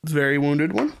that very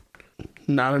wounded one.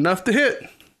 Not enough to hit.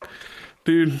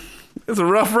 Dude, it's a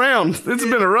rough round. It's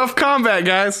been a rough combat,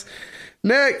 guys.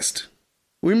 Next,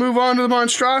 we move on to the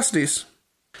monstrosities.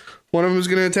 One of them is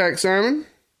going to attack Simon.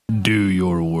 Do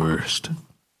your worst.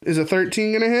 Is a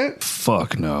 13 going to hit?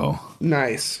 Fuck no.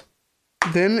 Nice.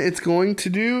 Then it's going to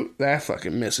do... That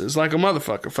fucking misses like a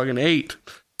motherfucker. Fucking 8.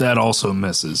 That also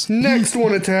misses. Next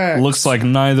one attacks. Looks like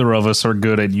neither of us are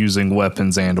good at using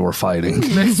weapons and or fighting.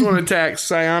 Next one attacks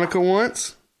Psionica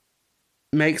once.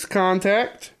 Makes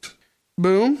contact.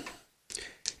 Boom.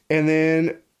 And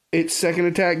then its second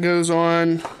attack goes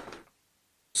on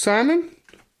Simon.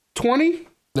 20.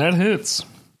 That hits.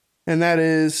 And that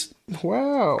is...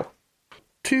 Wow.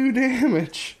 2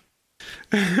 damage.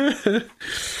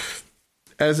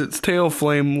 As its tail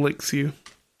flame licks you.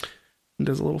 And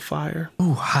does a little fire.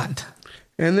 Ooh, hot.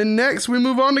 And then next we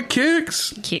move on to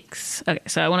kicks. Kicks. Okay,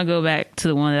 so I want to go back to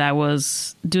the one that I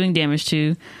was doing damage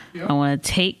to. Yep. I want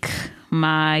to take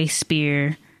my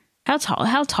spear. How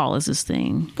tall is this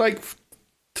thing? Like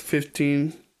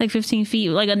 15. Like 15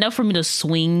 feet. Like enough for me to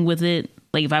swing with it.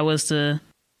 Like if I was to.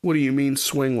 What do you mean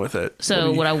swing with it?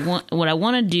 So what I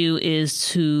want to do is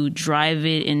to drive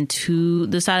it into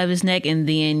the side of his neck and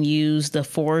then use the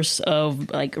force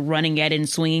of like running at it and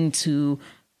swinging to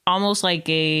almost like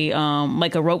a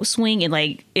rope swing, and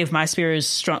like if my spear is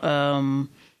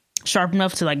sharp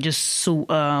enough to like just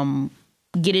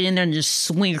get it in there and just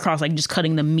swing across, like just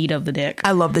cutting the meat of the deck.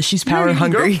 I love that she's power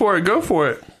hungry. Go for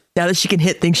it. Now that she can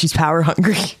hit things, she's power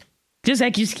hungry. Just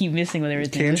like you just keep missing with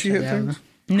everything. Can she hit things?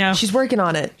 No. She's working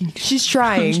on it. She's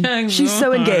trying. She's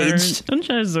so engaged. I'm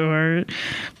trying so hard.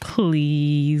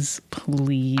 Please.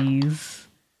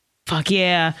 Fuck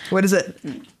yeah. What is it?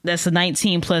 That's a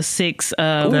 19 plus 6.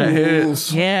 That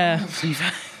hits. Yeah.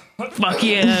 Fuck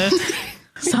yeah.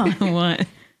 That's all I want.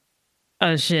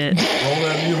 Oh shit. All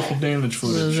that beautiful damage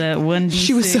footage. Was that 1d6?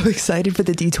 She was so excited for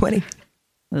the D20.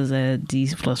 Was that D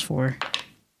plus 4?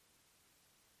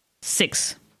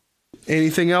 6.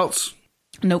 Anything else?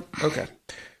 Nope. Okay.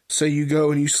 So you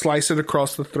go and you slice it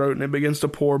across the throat and it begins to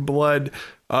pour blood,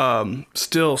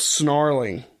 still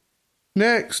snarling.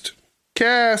 Next,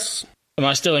 Cass. Am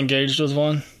I still engaged with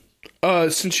one?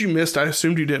 Since you missed, I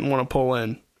assumed you didn't want to pull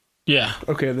in. Yeah.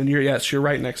 Okay, then you're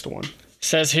right next to one.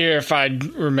 Says here if I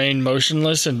remain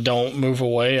motionless and don't move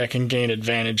away, I can gain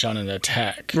advantage on an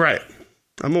attack. Right.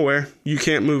 I'm aware. You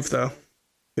can't move, though.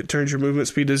 It turns your movement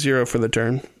speed to 0 for the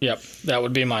turn. Yep, that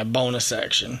would be my bonus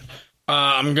action.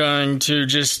 I'm going to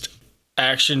just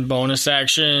bonus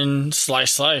action,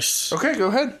 slice. Okay, go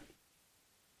ahead.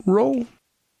 Roll.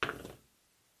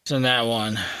 It's in that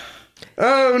one.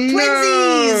 Oh, no!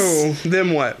 Twinsies!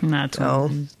 Then what? Not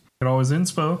 12. Oh. You can always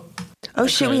inspo. Oh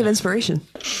shit, we have inspiration.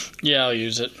 Yeah, I'll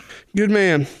use it. Good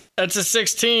man. That's a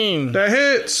 16. That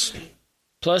hits.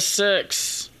 Plus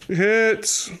 6.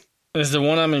 Hits. Is the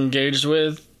one I'm engaged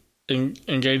with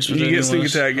engaged with? You get sneak anyone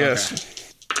else? attack, yes. Okay.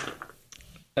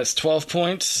 That's 12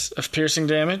 points of piercing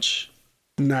damage.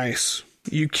 Nice.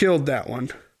 You killed that one.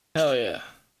 Hell yeah.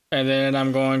 And then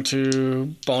I'm going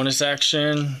to bonus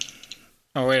action.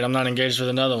 Oh, wait, I'm not engaged with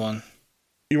another one.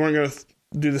 You weren't going to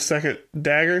do the second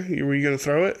dagger? Were you going to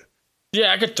throw it?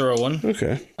 Yeah, I could throw one.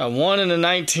 Okay. A 1 and a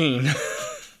 19.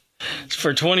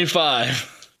 For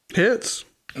 25. Hits.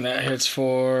 And that hits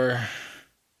for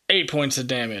 8 points of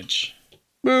damage.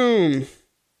 Boom.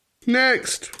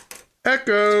 Next.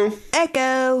 Echo.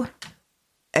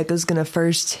 Echo's gonna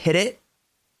first hit it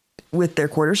with their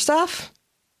quarterstaff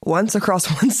once across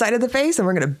one side of the face, and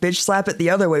we're gonna bitch slap it the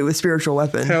other way with spiritual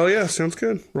weapon. Hell yeah, sounds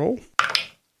good. Roll.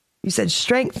 You said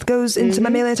strength goes into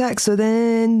my melee attack, so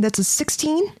then that's a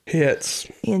 16. Hits.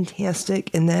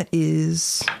 Fantastic, and that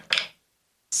is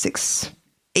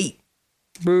 8.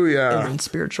 Booyah. And then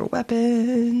spiritual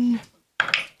weapon.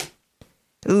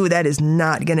 Ooh, that is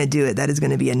not gonna do it. That is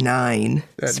gonna be a 9.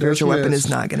 That Spiritual does weapon miss.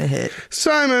 is not gonna hit.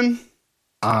 Simon.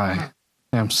 I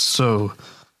am so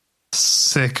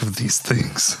sick of these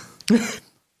things.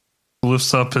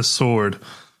 Lifts up his sword.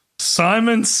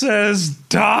 Simon says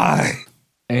die.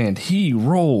 And he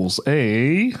rolls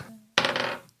a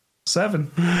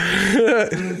 7.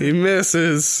 He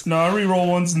misses. No, I reroll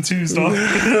 1s and 2s, dog.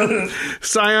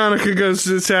 Psionica goes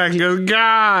to attack and goes,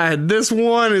 God, this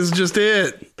one is just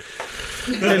it.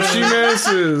 And she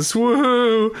misses.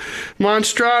 Woohoo.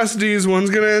 Monstrosities. One's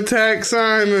going to attack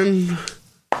Simon.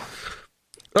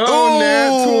 Oh,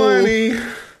 nat 20.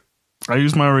 I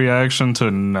used my reaction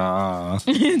to nah.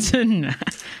 It's a nah.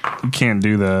 You can't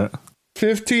do that.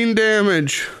 15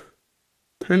 damage.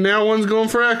 And now one's going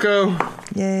for Echo.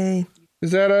 Yay. Is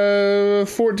that a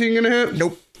 14 going to hit?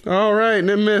 Nope. All right, and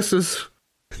it misses.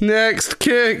 Next,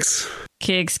 Kicks.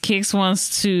 Kicks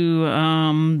wants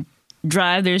to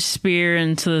drive their spear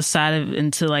into the side of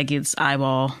into like its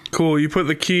eyeball. Cool, you put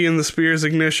the key in the spear's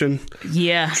ignition.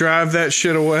 Yeah. Drive that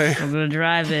shit away. I'm gonna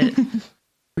drive it.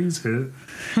 Please hit.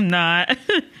 I'm not.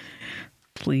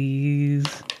 Please.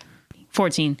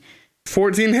 14.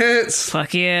 14 hits.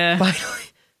 Fuck yeah. Finally.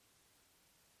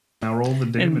 Now roll the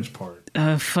damage part.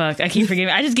 Oh fuck. I keep forgetting.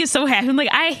 I just get so happy. I'm like,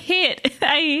 I hit.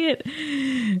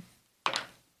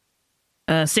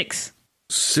 6.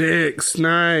 6,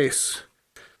 nice.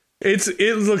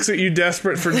 It looks at you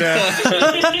desperate for death.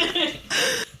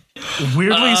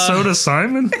 Weirdly, so does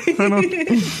Simon.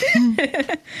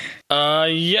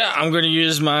 Yeah, I'm going to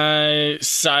use my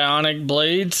psionic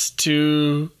blades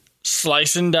to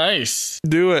slice and dice.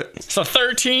 Do it. So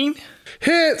 13,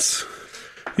 Hits.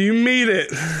 You meet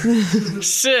it.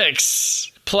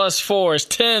 6 plus 4 is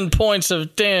 10 points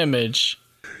of damage.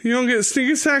 You don't get a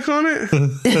sneak attack on it?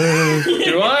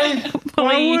 Do I?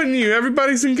 Why wouldn't you?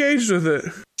 Everybody's engaged with it.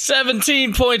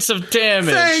 17 points of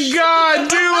damage. Thank God,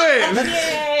 do it!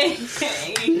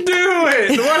 Do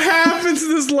it! What happens to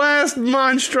this last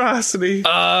monstrosity?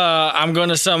 I'm going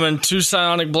to summon 2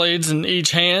 psionic blades in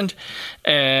each hand,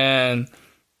 and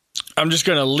I'm just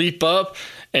going to leap up,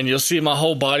 and you'll see my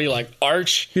whole body like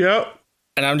arch. Yep.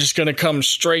 And I'm just going to come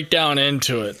straight down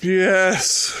into it.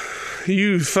 Yes.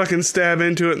 You fucking stab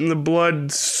into it and the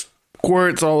blood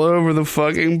squirts all over the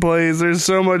fucking place. There's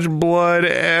so much blood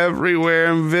everywhere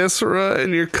and viscera,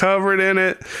 and you're covered in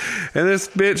it. And this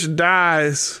bitch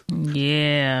dies.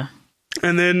 Yeah.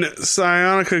 And then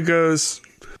Psionica goes,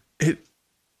 it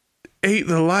ate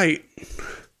the light.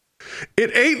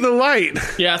 It ate the light.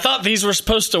 Yeah, I thought these were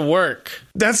supposed to work.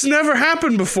 That's never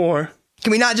happened before.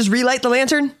 Can we not just relight the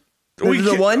lantern?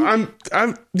 The one?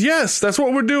 Yes, that's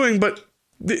what we're doing, but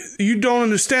you don't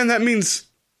understand. That means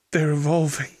they're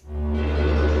evolving.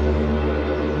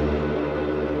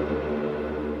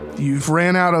 You've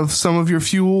ran out of some of your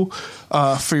fuel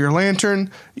for your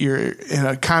lantern. You're in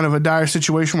a kind of a dire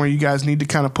situation where you guys need to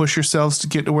kind of push yourselves to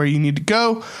get to where you need to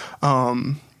go.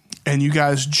 And you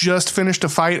guys just finished a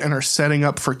fight and are setting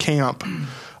up for camp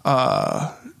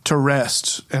to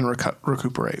rest and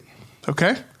recuperate.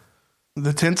 Okay?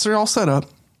 The tents are all set up.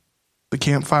 The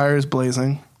campfire is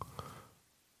blazing.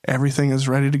 Everything is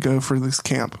ready to go for this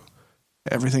camp.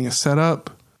 Everything is set up.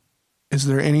 Is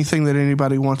there anything that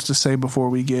anybody wants to say before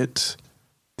we get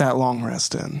that long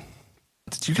rest in?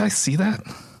 Did you guys see that?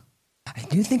 I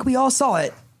do think we all saw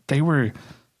it. They were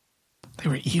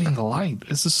eating the light.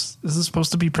 Is this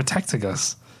supposed to be protecting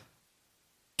us?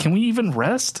 Can we even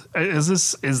rest? Is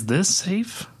this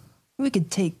safe? We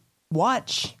could take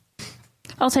watch.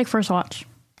 I'll take first watch.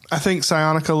 I think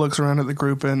Psionica looks around at the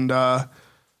group and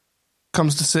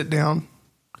comes to sit down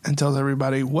and tells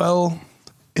everybody, well,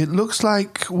 it looks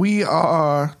like we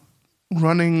are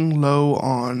running low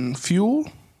on fuel.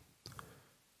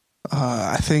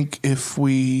 I think if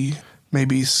we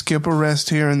maybe skip a rest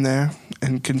here and there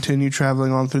and continue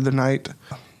traveling on through the night,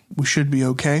 we should be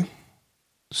okay.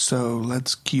 So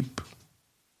let's keep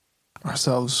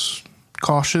ourselves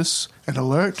cautious and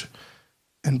alert,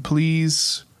 and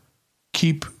please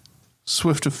keep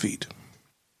swift of feet.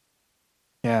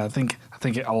 Yeah, I think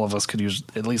all of us could use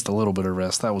at least a little bit of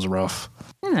rest. That was rough.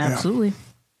 Yeah, absolutely. Yeah.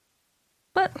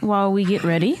 But while we get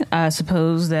ready, I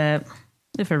suppose that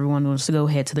if everyone wants to go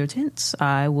head to their tents,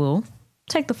 I will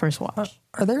take the first watch.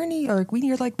 Are there any, are we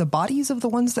near like the bodies of the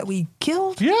ones that we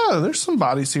killed? Yeah, there's some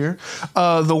bodies here.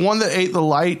 The one that ate the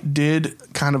light did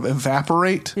kind of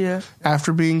evaporate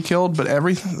after being killed, but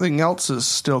everything else is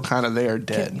still kind of there,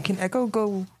 dead. Can Echo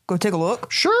go take a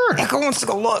look? Sure. Echo wants to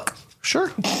go look.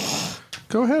 Sure.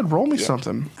 Go ahead, roll me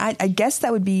something. I guess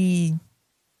that would be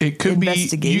it could be,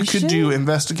 you could do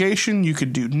investigation, you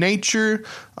could do nature.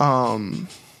 I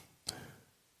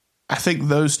think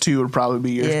those two would probably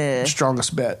be your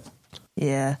strongest bet.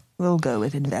 Yeah, we'll go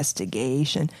with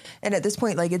investigation. And at this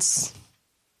point, like,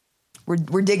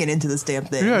 we're digging into this damn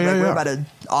thing. We're about to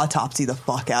autopsy the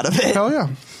fuck out of it. Hell yeah.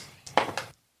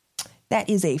 That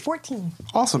is a 14.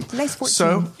 Awesome. Nice 14.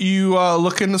 So you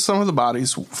look into some of the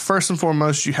bodies. First and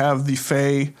foremost, you have the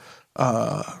Fey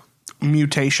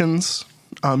mutations.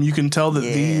 You can tell that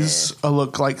these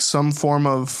look like some form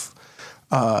of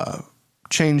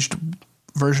changed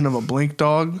version of a blink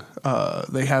dog.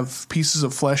 They have pieces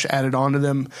of flesh added onto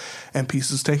them and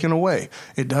pieces taken away.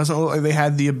 It doesn't look like they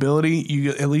had the ability.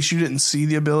 At least you didn't see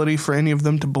the ability for any of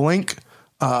them to blink.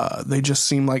 They just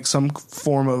seem like some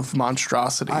form of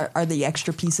monstrosity. Are the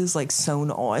extra pieces like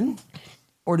sewn on?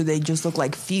 Or do they just look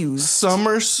like fused? Some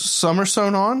are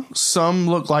sewn on. Some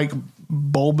look like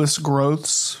bulbous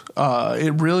growths.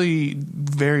 It really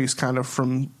varies kind of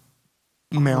from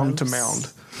mound to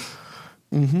mound.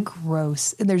 Mm-hmm.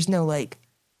 Gross. And there's no like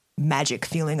magic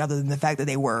feeling other than the fact that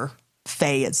they were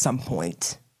Fey at some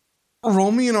point.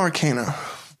 Roll me an Arcana.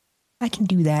 I can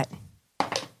do that.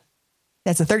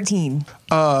 That's a 13.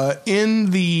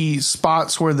 In the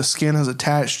spots where the skin is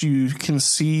attached, you can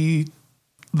see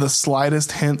the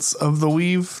slightest hints of the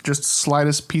weave, just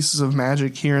slightest pieces of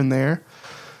magic here and there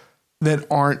that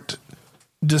aren't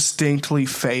distinctly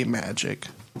Fey magic.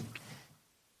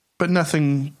 But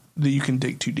nothing that you can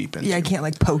dig too deep into. Yeah, I can't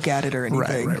like poke at it or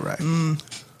anything. Right.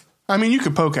 I mean, you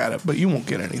could poke at it, but you won't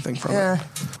get anything from it.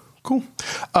 Cool.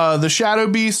 The shadow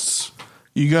beasts,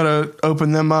 you gotta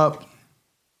open them up.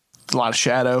 It's a lot of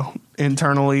shadow.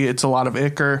 Internally, it's a lot of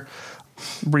ichor.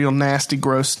 Real nasty,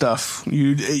 gross stuff.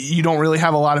 You don't really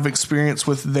have a lot of experience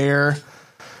with their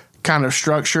kind of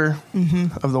structure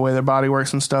of the way their body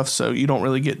works and stuff, so you don't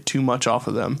really get too much off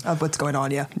of them. Of what's going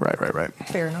on, yeah. Right.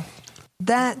 Fair enough.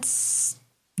 That's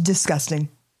disgusting.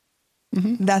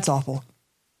 That's awful.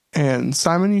 And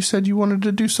Simon, you said you wanted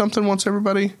to do something once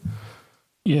everybody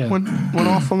went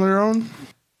off on their own?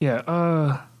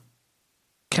 Yeah,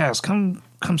 Cass, come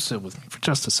sit with me for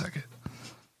just a second.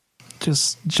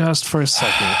 Just for a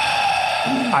second.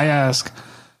 I ask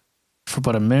for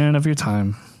but a minute of your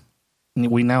time.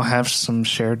 We now have some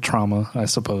shared trauma, I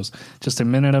suppose. Just a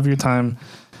minute of your time.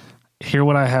 Hear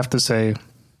what I have to say.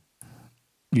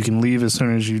 You can leave as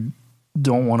soon as you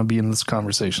don't want to be in this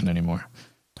conversation anymore.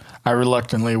 I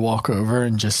reluctantly walk over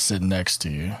and just sit next to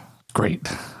you. Great.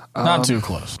 Not too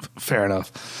close. Fair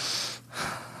enough.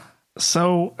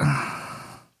 So,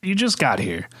 you just got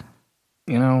here,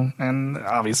 you know, and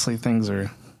obviously things are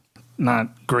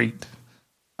not great.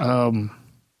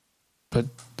 But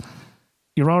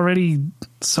you're already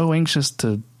so anxious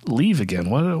to leave again.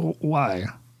 Why?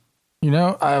 You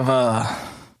know,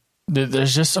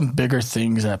 there's just some bigger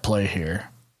things at play here.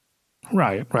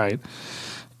 Right.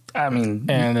 I mean,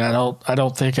 and I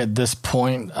don't think at this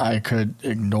point I could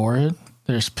ignore it.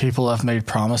 There's people I've made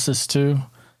promises to.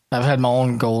 I've had my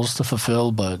own goals to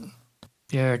fulfill, but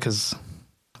yeah, because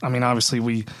I mean,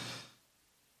 obviously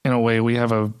in a way, we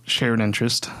have a shared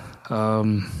interest.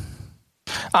 I'm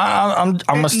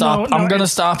gonna stop. I'm gonna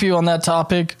stop you on that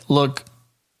topic. Look,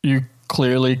 you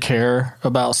clearly care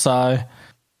about Sai.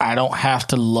 I don't have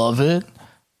to love it,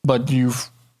 but you've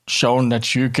shown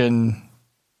that you can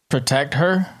protect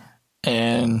her,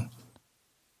 and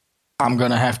I'm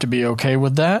gonna have to be okay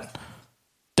with that.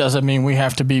 Doesn't mean we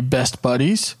have to be best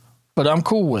buddies, but I'm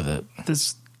cool with it.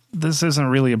 This isn't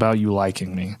really about you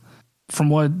liking me. From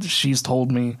what she's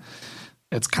told me,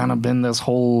 it's kind of been this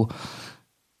whole,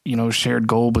 you know, shared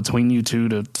goal between you two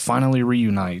to finally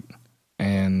reunite.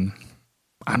 And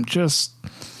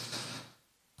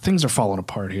things are falling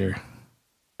apart here.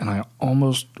 And I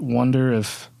almost wonder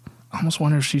if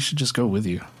she should just go with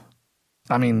you.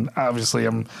 I mean, obviously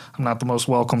I'm not the most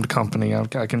welcomed company. I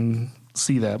can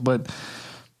see that, but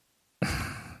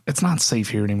it's not safe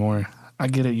here anymore. I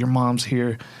get it. Your mom's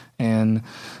here, and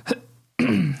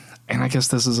I guess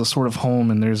this is a sort of home,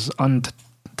 and there's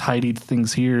untidied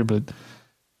things here, but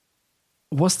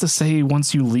what's to say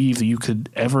once you leave that you could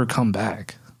ever come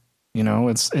back? You know,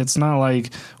 it's not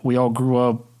like we all grew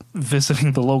up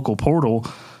visiting the local portal.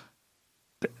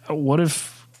 What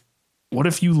if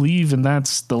you leave and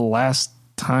that's the last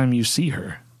time you see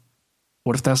her?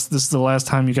 What if this is the last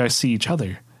time you guys see each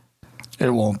other? It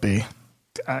won't be.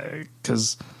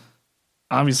 Because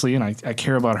obviously, and I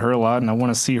care about her a lot, and I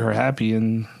want to see her happy,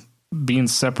 and being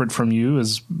separate from you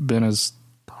has been as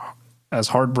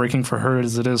heartbreaking for her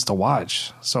as it is to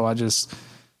watch. So I just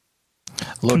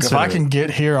look, if I can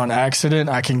get here on accident,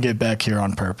 I can get back here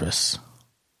on purpose.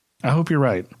 I hope you're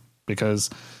right, because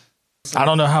I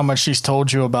don't know how much she's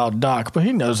told you about Doc, but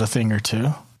he knows a thing or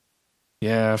two.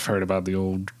 Yeah, I've heard about the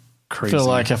old crazy. I feel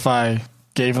like if I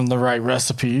gave him the right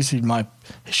recipes, he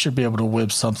should be able to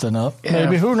whip something up. Yeah,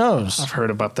 maybe, who knows? I've heard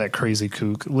about that crazy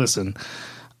kook. Listen,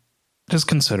 just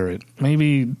consider it.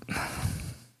 Maybe,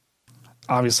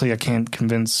 obviously I can't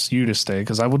convince you to stay,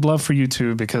 because I would love for you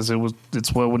to, because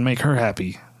it's what would make her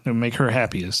happy. It would make her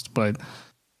happiest. But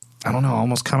I don't know, I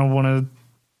almost kind of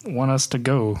want us to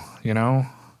go, you know?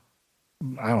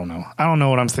 I don't know. I don't know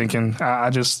what I'm thinking. I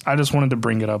just wanted to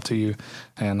bring it up to you.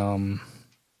 And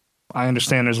I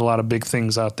understand there's a lot of big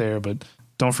things out there, but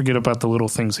don't forget about the little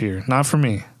things here. Not for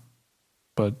me,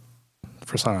 but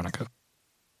for Sionica.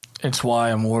 It's why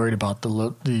I'm worried about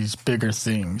these bigger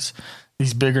things.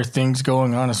 These bigger things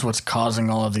going on is what's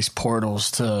causing all of these portals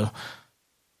to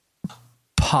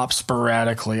pop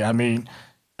sporadically. I mean,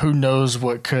 who knows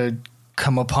what could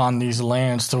come upon these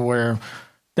lands to where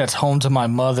that's home to my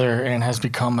mother and has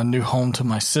become a new home to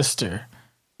my sister.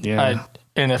 Yeah.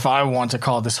 And if I want to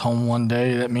call this home one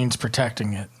day, that means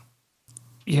protecting it.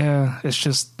 Yeah, it's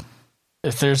just,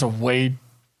 if there's a way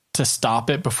to stop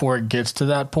it before it gets to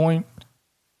that point,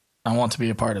 I want to be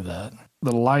a part of that.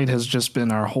 The light has just been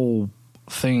our whole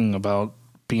thing about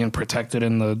being protected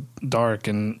in the dark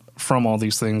and from all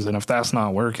these things. And if that's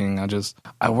not working,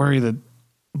 I worry that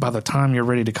by the time you're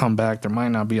ready to come back, there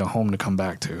might not be a home to come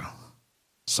back to.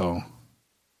 So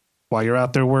while you're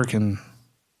out there working,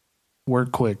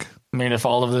 work quick. I mean, if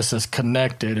all of this is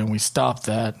connected and we stop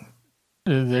that,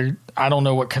 I don't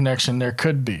know what connection there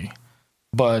could be,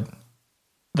 but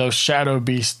those shadow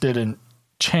beasts didn't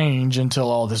change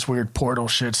until all this weird portal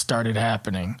shit started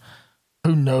happening.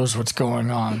 Who knows what's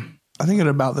going on? I think at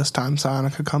about this time,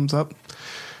 Sionica comes up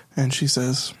and she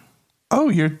says, "Oh,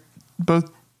 you're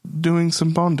both doing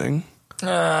some bonding?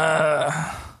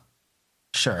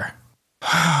 Sure.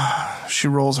 She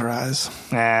rolls her eyes.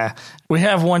 We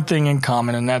have one thing in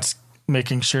common, and that's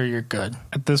making sure you're good.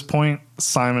 At this point,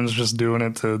 Simon's just doing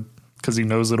it because he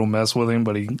knows it'll mess with him,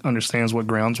 but he understands what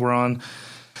grounds we're on.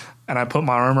 And I put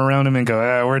my arm around him and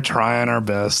go, we're trying our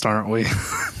best, aren't we?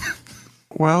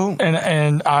 Well,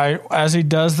 and I, as he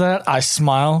does that, I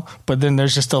smile, but then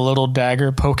there's just a little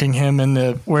dagger poking him in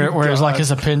the where like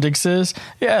his appendix is.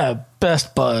 Yeah,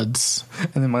 best buds.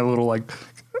 And then my little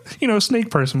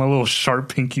snake person, my little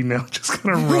sharp pinky nail just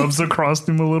kind of rubs across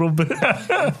him a little bit.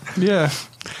 yeah,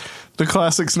 the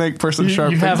classic snake person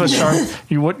sharp. You have a sharp.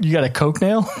 You got a coke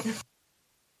nail?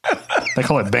 They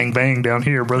call it bang bang down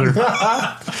here, brother.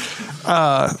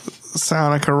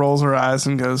 Sonica rolls her eyes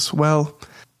and goes, well,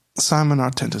 Simon, our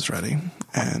tent is ready,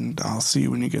 and I'll see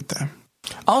you when you get there.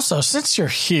 Also, since you're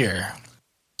here...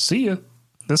 See ya.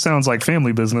 This sounds like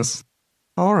family business.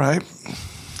 All right.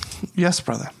 Yes,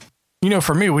 brother.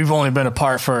 For me, we've only been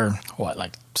apart for,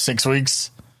 6 weeks?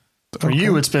 For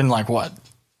you, it's been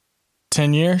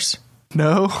 10 years?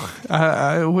 No,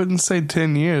 I wouldn't say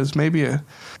 10 years. Maybe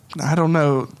I don't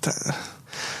know.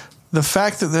 The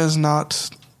fact that there's not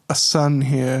a sun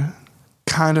here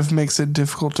kind of makes it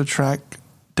difficult to track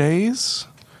days,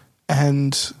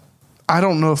 and I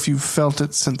don't know if you've felt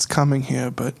it since coming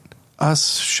here, but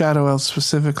us Shadow Elves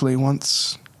specifically,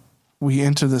 once we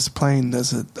enter this plane,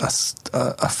 there's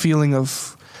a feeling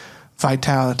of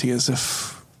vitality, as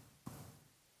if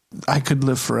I could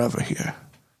live forever here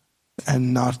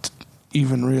and not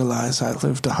even realize I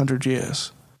lived 100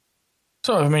 years.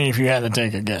 So, if you had to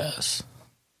take a guess.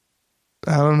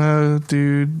 I don't know,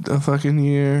 dude, a fucking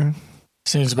year.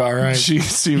 Seems about right. She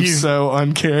seems so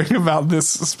uncaring about this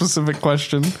specific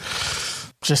question.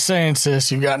 Just saying,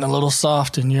 sis, you've gotten a little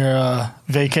soft in your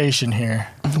vacation here.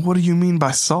 What do you mean by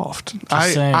soft?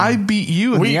 I beat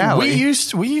you in the alley.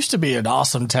 We used to be an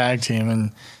awesome tag team,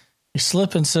 and you're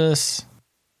slipping, sis.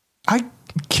 I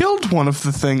killed one of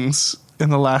the things in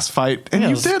the last fight, and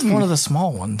you didn't. One of the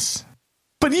small ones.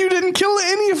 But you didn't kill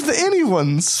any of the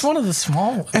ones. It's one of the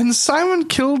small ones. And Simon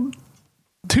killed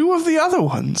 2 of the other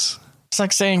ones. It's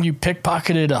like saying you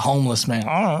pickpocketed a homeless man.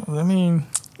 Then you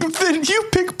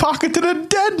pickpocketed a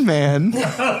dead man.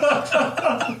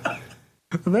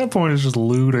 At that point, it's just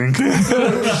looting.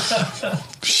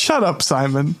 Shut up,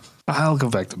 Simon. I'll go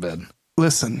back to bed.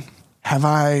 Listen, have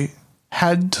I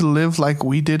had to live like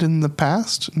we did in the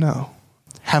past? No.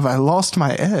 Have I lost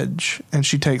my edge? And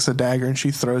she takes a dagger and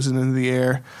she throws it into the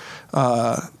air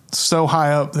so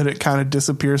high up that it kind of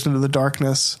disappears into the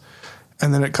darkness.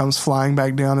 And then it comes flying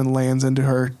back down and lands into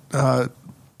her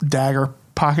dagger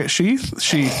pocket sheath.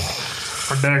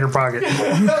 Or dagger pocket.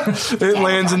 It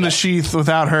lands in the sheath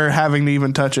without her having to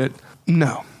even touch it.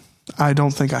 No, I don't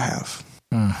think I have.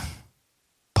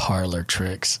 Parlor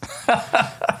tricks.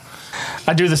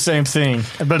 I do the same thing,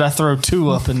 but I throw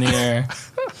 2 up in the air.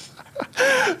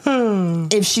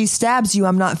 If she stabs you,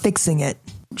 I'm not fixing it.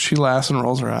 She laughs and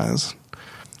rolls her eyes.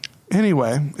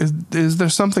 Anyway, is there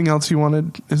something else you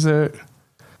wanted?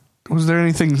 Was there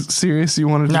anything serious you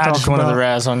wanted to talk about? I just wanted to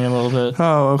razz on you a little bit.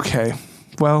 Oh, okay.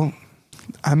 Well,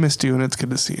 I missed you, and it's good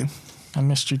to see you. I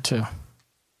missed you too.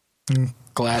 I'm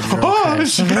glad you're okay.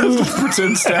 She goes to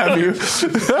pretend stab you.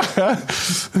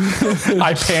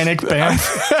 I panic, bam.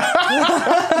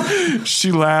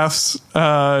 She laughs,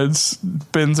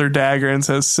 bends her dagger and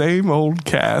says, "Same old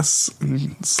Cass,"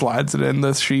 and slides it in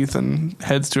the sheath and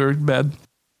heads to her bed.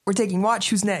 We're taking watch.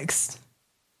 Who's next?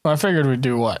 Well, I figured we'd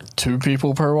do 2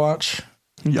 people per watch?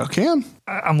 You can.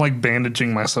 I'm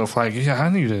bandaging myself. I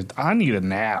need a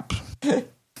nap. I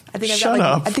think Shut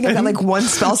up. I think I've got 1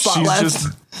 spell slot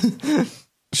left.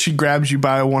 She grabs you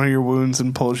by one of your wounds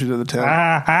and pulls you to the tent.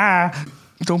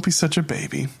 Don't be such a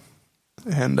baby.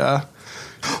 And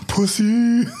pussy.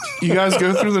 You guys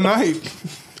go through the night.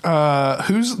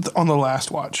 Who's on the last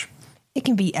watch? It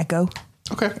can be Echo.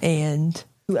 Okay. And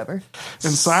whoever.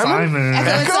 And Simon.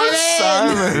 Echo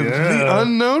Simon. Yeah. The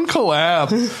unknown collab.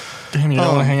 Damn, you don't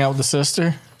want to hang out with the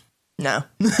sister? No.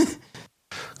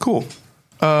 Cool.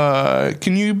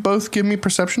 Can you both give me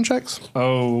perception checks?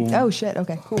 Oh shit.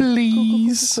 Okay. Cool.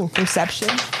 Please. Cool. Perception.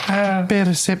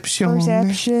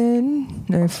 Perception.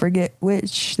 I forget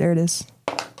which. There it is.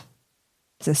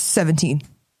 It's a 17.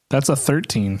 That's a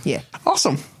 13. Yeah.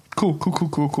 Awesome.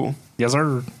 Cool. Yes,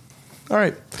 sir. All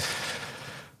right.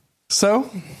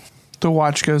 So, the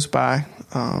watch goes by.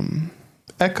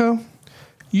 Echo,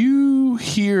 you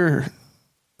hear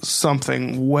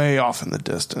something way off in the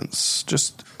distance.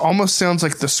 Just almost sounds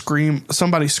like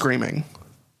somebody screaming.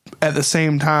 At the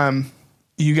same time,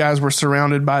 you guys were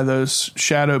surrounded by those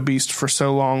shadow beasts for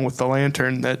so long with the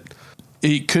lantern that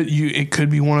it could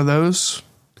be one of those.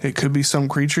 It could be some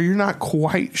creature. You're not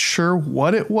quite sure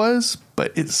what it was,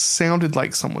 but it sounded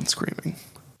like someone screaming.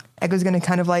 Echo's going to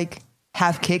kind of like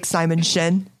half kick Simon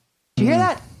Shen. Did you hear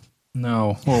that?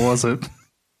 No. What was it?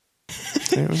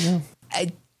 There we go.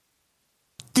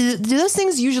 Do those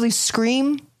things usually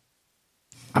scream?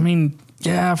 I mean,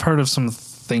 yeah, I've heard of some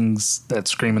things that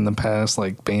scream in the past,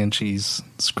 like banshees,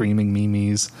 screaming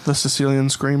mimes, The Sicilian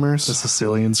Screamers. the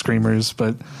Sicilian screamers,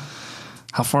 but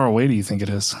how far away do you think it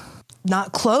is?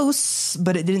 Not close,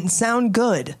 but it didn't sound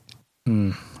good.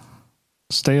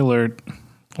 Stay alert.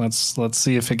 Let's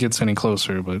see if it gets any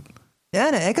closer, but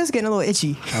Yeah, no, Echo's getting a little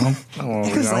itchy. I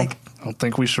don't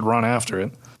think we should run after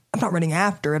it, I'm not running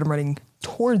after it. I'm running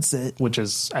towards it. which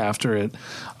is after it.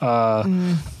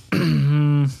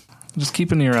 Just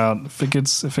keep an ear out. If it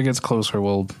gets closer,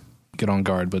 we'll get on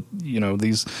guard. But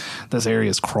this area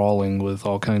is crawling with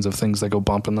all kinds of things that go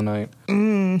bump in the night.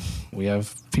 We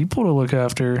have people to look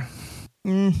after.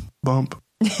 Bump.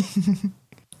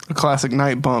 A classic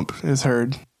night bump is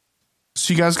heard.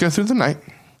 So you guys go through the night.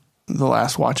 The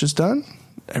last watch is done.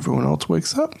 Everyone else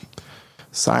wakes up.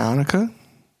 Psionica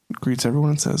greets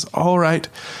everyone and says, all right,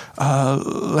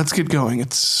 let's get going.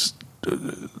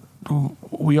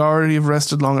 We already have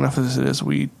rested long enough as it is.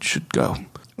 We should go.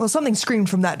 Well, something screamed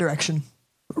from that direction.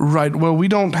 Right. Well, we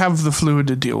don't have the fluid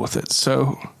to deal with it,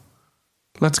 so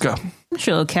let's go. I'm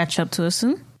sure it'll catch up to us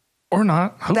soon. Or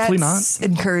not. Hopefully That's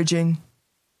encouraging.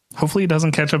 not. Hopefully it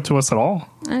doesn't catch up to us at all.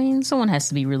 I mean, someone has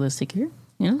to be realistic here,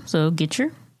 So get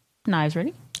your knives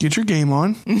ready. Get your game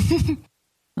on.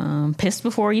 Piss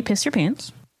before you piss your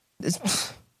pants.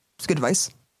 It's good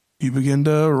advice. You begin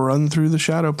to run through the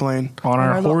shadow plane. On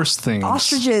our little horse things.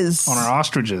 Ostriches. On our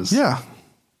ostriches. Yeah.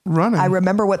 Running. I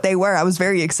remember what they were. I was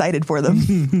very excited for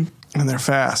them. And they're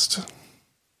fast.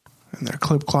 And they're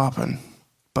clip-clopping.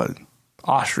 But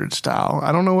ostrich style.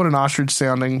 I don't know what an ostrich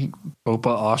sounding... Opa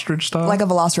ostrich style? Like a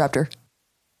velociraptor.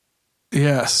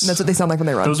 Yes. That's what they sound like when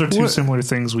they run. Those are two What? similar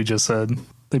things we just said.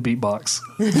 They beatbox.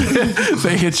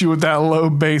 They hit you with that low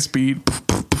bass beat.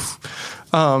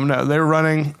 No, they're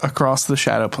running across the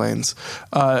shadow plains.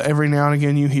 Every now and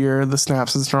again you hear the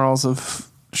snaps and snarls of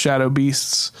shadow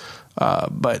beasts.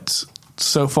 But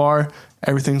so far,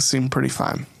 everything seemed pretty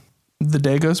fine. The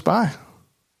day goes by.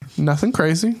 Nothing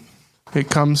crazy. It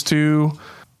comes to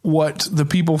what the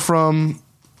people from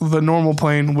the normal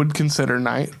plane would consider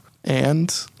night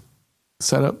and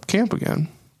set up camp again.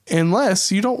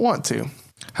 Unless you don't want to.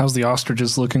 How's the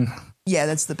ostriches looking? Yeah,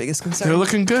 that's the biggest concern. They're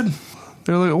looking good.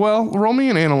 Well, roll me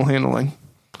an animal handling.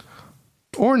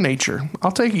 Or nature.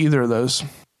 I'll take either of those.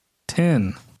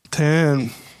 10.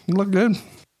 10. You look good.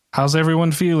 How's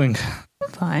everyone feeling?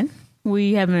 Fine.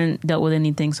 We haven't dealt with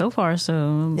anything so far,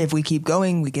 so If we keep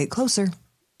going, we get closer.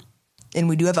 And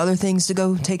we do have other things to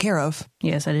go take care of.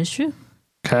 yes, that is true.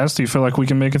 Cass, do you feel like we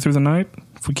can make it through the night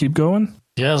if we keep going?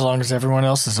 Yeah, as long as everyone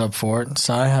else is up for it.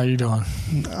 Sai, how you doing?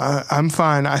 I'm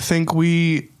fine. I think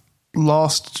we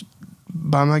lost,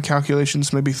 by my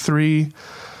calculations, maybe 3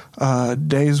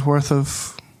 days worth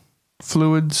of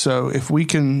fluid. So if we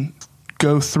can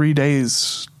go 3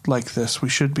 days like this, we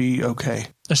should be okay.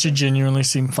 Does she genuinely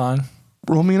seem fine?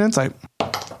 Roll me an insight.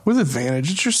 With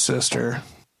advantage. It's your sister.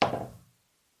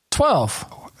 12.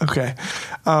 Okay.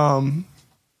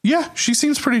 Yeah, she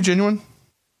seems pretty genuine.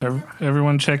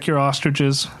 Everyone check your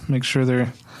ostriches. Make sure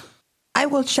they're... I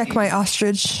will check my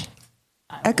ostrich.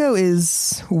 Echo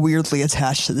is weirdly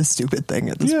attached to this stupid thing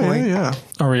at this point. Yeah.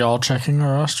 Are we all checking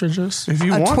our ostriches? If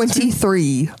you A want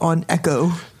 23 on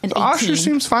Echo. An to. Ostrich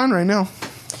seems fine right now.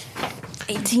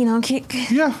 18 on kick.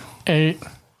 Yeah. 8.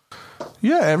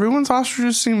 Yeah, everyone's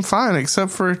ostriches seem fine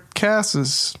except for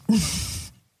Cass's.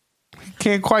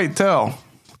 Can't quite tell.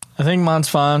 I think mine's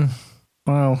fine.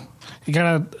 Well, you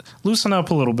gotta loosen up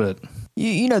a little bit.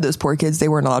 You know those poor kids, they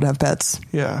weren't allowed to have pets.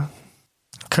 Yeah.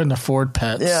 Couldn't afford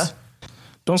pets. Yeah.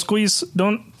 Don't squeeze.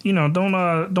 Don't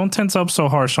tense up so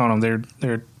harsh on them.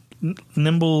 They're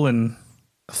nimble and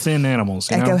thin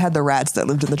animals. You Echo know? had the rats that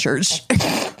lived in the church.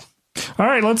 All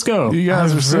right, let's go. You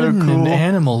guys are I've so ridden cool. an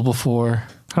animal before.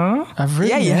 Huh? I've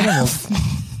ridden Yeah, you animals.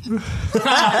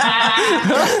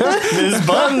 Miss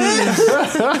Buttons.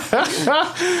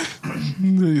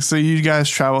 So you guys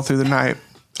travel through the night.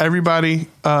 Everybody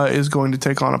is going to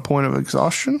take on a point of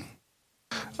exhaustion,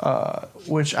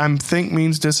 which I think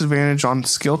means disadvantage on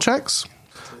skill checks.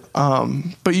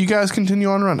 But you guys continue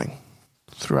on running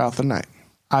throughout the night.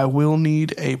 I will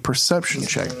need a perception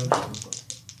check.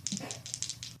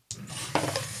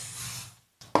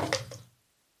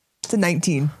 It's a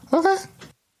 19. Okay.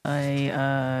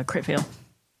 A crit fail.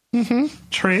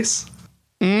 Trace.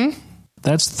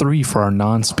 That's 3 for our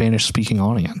non-Spanish speaking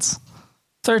audience.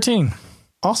 13.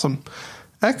 Awesome.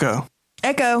 Echo.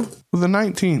 Echo. With a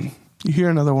 19, you hear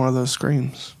another one of those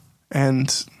screams.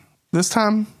 And this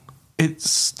time, it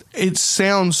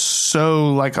sounds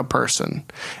so like a person.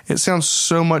 It sounds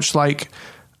so much like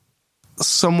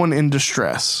someone in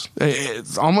distress.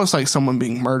 It's almost like someone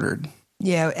being murdered.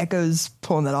 Yeah, Echo's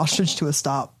pulling that ostrich to a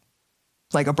stop,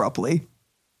 like abruptly.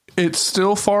 It's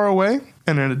still far away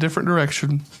and in a different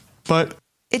direction, but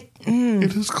it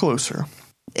is closer.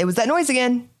 It was that noise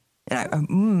again.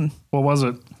 And What was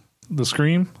it? The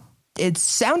scream? it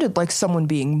sounded like someone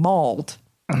being mauled.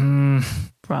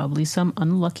 Probably some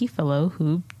unlucky fellow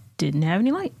who didn't have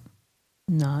any light.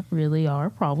 Not really our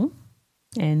problem.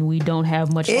 And we don't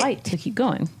have much light to keep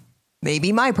going.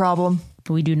 Maybe my problem.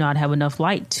 We do not have enough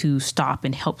light to stop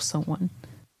and help someone.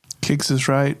 Kix is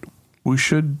right. We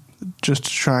should just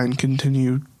try and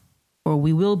continue. Or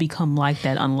we will become like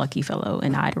that unlucky fellow,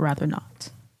 and I'd rather not.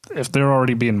 If they're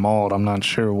already being mauled, I'm not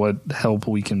sure what help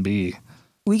we can be.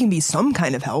 We can be some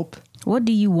kind of help. What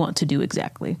do you want to do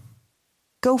exactly?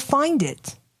 Go find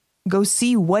it. Go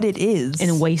see what it is.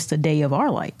 And waste a day of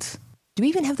our lights. Do we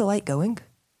even have the light going?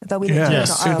 I thought we Yeah. didn't.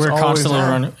 Yes, we're constantly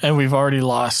running, and we've already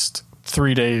lost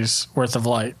 3 days worth of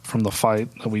light. From the fight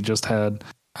that we just had.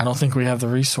 I don't think we have the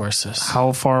resources.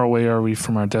 How far away are we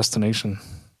from our destination?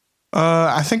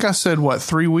 I think I said,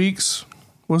 3 weeks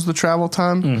was the travel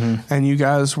time? And you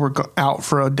guys were out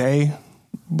for a day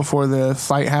before the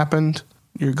fight happened.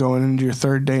 You're going into your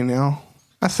 3rd day now,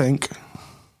 I think.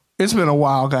 It's been a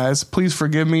while, guys. Please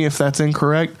forgive me if that's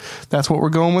incorrect. That's what we're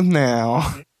going with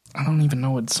now. I don't even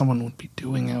know what someone would be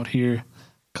doing out here.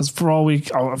 Because for all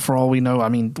we know, I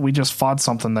mean, we just fought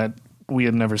something that we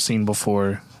had never seen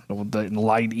before. The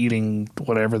light eating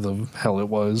whatever the hell it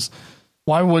was.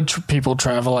 Why would people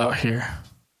travel out here?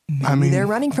 I mean, they're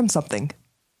running from something.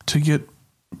 to get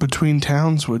between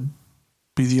towns would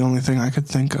be the only thing I could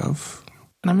think of.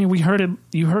 And I mean, we heard it.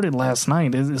 You heard it last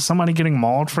night. Is somebody getting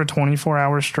mauled for 24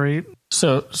 hours straight?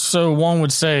 So one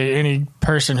would say any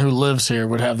person who lives here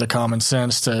would have the common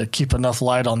sense to keep enough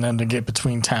light on them to get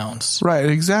between towns. Right,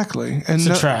 exactly. And It's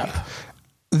a trap.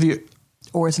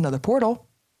 Or it's another portal,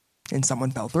 and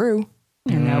someone fell through.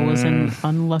 And that was an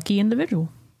unlucky individual.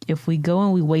 If we go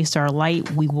and we waste our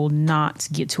light, we will not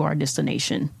get to our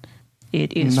destination.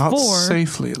 It is not for...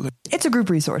 safely, at least. It's a group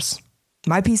resource.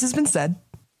 My piece has been said.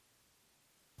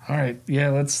 All right, yeah.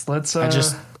 Let's.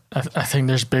 I think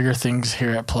there's bigger things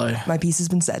here at play. My piece has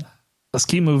been said. Let's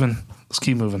keep moving.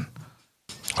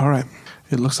 All right.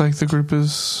 It looks like the group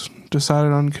has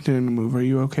decided on continuing to move. Are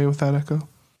you okay with that, Echo?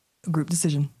 A group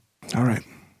decision. All right.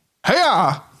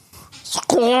 Hey-ya!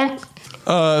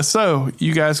 Squonk! So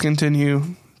you guys continue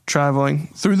traveling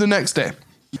through the next day.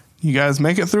 You guys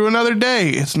make it through another day.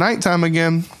 It's nighttime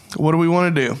again. What do we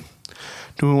want to do?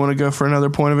 Do we want to go for another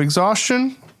point of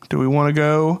exhaustion? Do we want to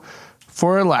go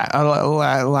for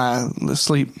a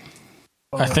sleep?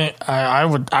 I think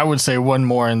I would say one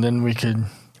more, and then we could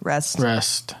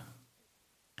Rest.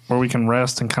 Or we can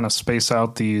rest and kind of space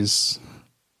out these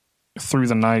through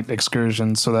the night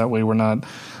excursions, so that way we're not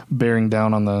bearing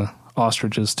down on the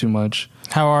ostriches too much.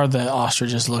 How are the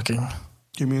ostriches looking?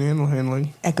 Give me an animal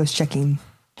handling. Echo's checking.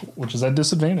 Which is at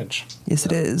disadvantage. Yes,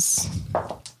 it is.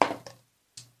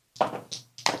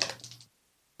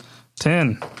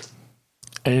 10.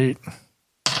 8.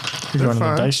 You're going to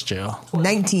the dice jail.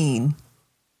 19.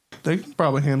 They can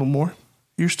probably handle more.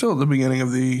 You're still at the beginning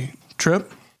of the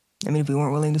trip. I mean, if we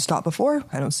weren't willing to stop before,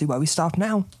 I don't see why we stopped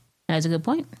now. That's a good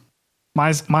point.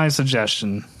 My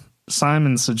suggestion,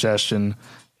 Simon's suggestion,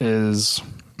 is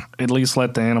at least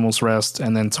let the animals rest,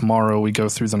 and then tomorrow we go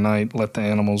through the night, let the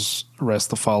animals rest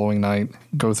the following night,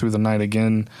 go through the night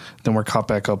again, then we're caught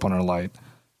back up on our light.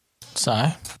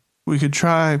 Sai? We could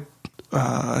try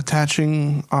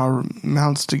attaching our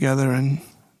mounts together, and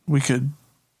we could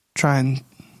try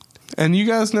and you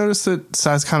guys notice that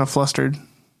Sai's kind of flustered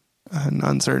and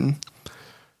uncertain.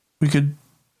 We could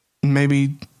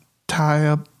maybe tie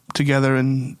up together,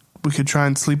 and we could try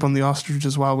and sleep on the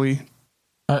ostriches while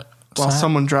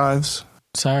someone drives.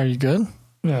 Sai, are you good?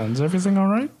 Yeah, is everything all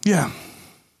right? Yeah.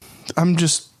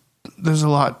 There's a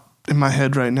lot in my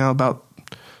head right now about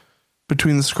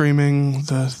between the screaming,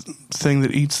 the thing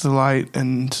that eats the light,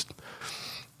 and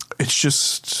it's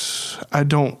just, I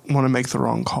don't want to make the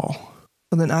wrong call.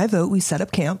 Well, then I vote we set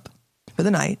up camp for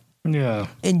the night, Yeah.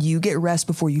 and you get rest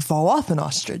before you fall off an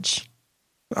ostrich.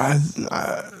 I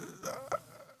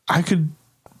could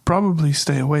probably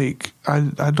stay awake. I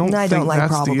don't think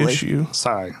that's probably. the issue.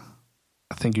 Sigh.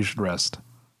 I think you should rest.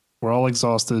 We're all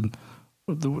exhausted.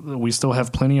 we still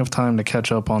have plenty of time to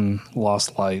catch up on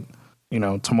Lost Light.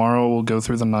 Tomorrow we'll go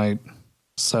through the night,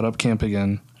 set up camp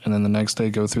again, and then the next day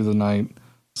go through the night,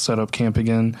 set up camp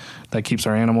again. That keeps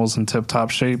our animals in tip-top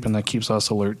shape, and that keeps us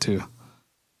alert too.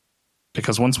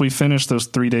 Because once we finish those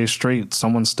 3 days straight,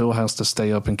 someone still has to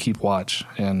stay up and keep watch.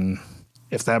 And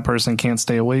if that person can't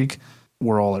stay awake,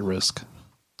 we're all at risk.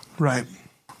 Right.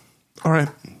 All right.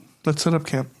 Let's set up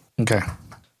camp. Okay.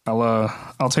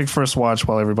 I'll take first watch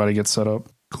while everybody gets set up.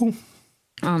 Cool.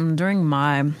 During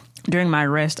my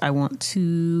rest, I want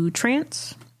to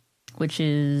trance, which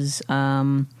is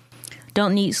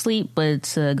don't need sleep,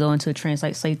 but go into a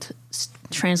translate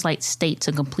state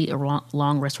to complete a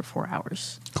long rest for 4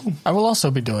 hours. Cool. I will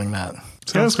also be doing that.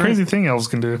 That's a crazy thing elves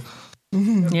can do.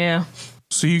 Mm-hmm. Yeah.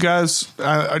 So you guys,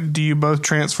 do you both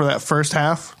trance for that first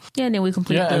half? Yeah, and then we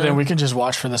complete. Yeah, and then we can just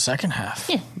watch for the second half.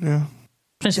 Yeah.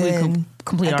 Essentially, we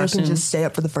complete our. can just stay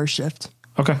up for the first shift.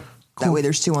 Okay. That way,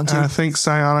 there's 2 on 2. And I think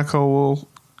Psionica will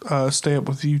stay up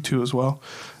with you two as well.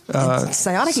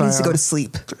 Psionica needs to go to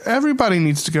sleep. Everybody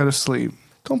needs to go to sleep.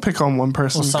 Don't pick on one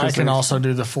person. Well, Sai can also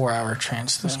do the 4-hour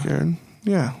trance thing. Scared.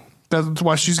 Yeah. That's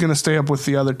why she's going to stay up with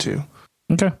the other 2.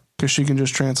 Okay. Because she can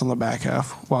just trance on the back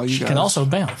half while you guys. She can also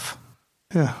bamf.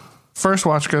 Yeah. First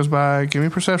watch goes by. Give me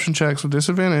perception checks with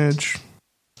disadvantage.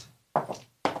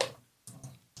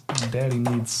 Daddy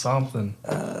needs something.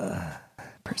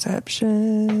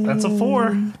 Perception. That's a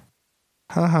 4.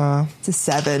 Haha. It's a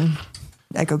 7.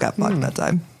 Echo got fucked that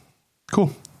time.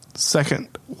 Cool.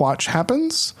 Second watch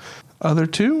happens. Other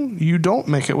 2, you don't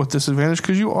make it with disadvantage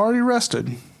because you already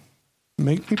rested.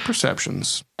 Make me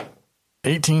perceptions.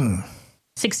 18.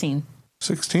 16.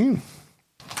 16.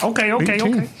 Okay.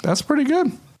 18. That's pretty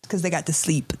good. Because they got to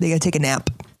sleep. They got to take a nap.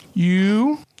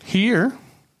 You hear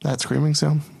that screaming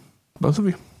sound. Both of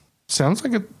you. Sounds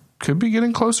like it could be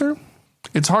getting closer.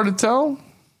 It's hard to tell.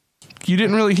 You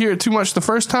didn't really hear it too much the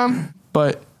first time,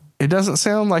 but it doesn't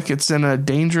sound like it's in a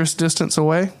dangerous distance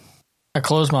away. I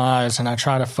close my eyes and I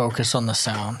try to focus on the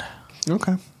sound.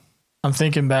 Okay. I'm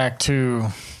thinking back to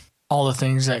all the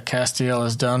things that Castiel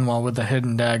has done while with the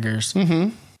hidden daggers.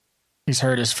 Mm-hmm. He's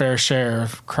heard his fair share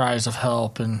of cries of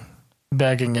help and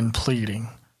begging and pleading.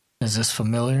 Is this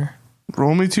familiar?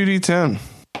 Roll me 2d10.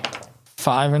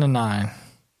 5 and a 9.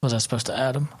 Was I supposed to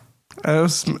add them? It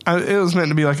was meant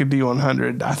to be like a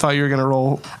D100. I thought you were going to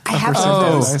roll a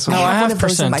percentile dice. No, I have one of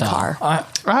those in my percentile. car.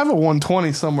 I have a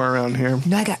 120 somewhere around here.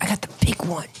 No, I got the big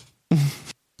one.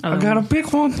 I got a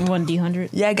big one. 1d100.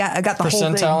 Yeah, I got the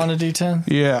Percentile whole on a D10?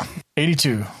 Yeah.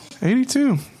 82.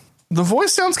 82. The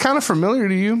voice sounds kind of familiar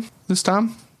to you this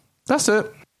time. That's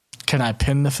it. Can I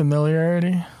pin the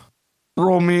familiarity?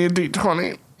 Roll me a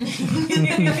D20.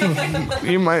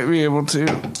 You might be able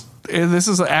to. This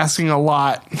is asking a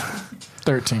lot.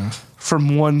 13.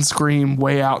 From one scream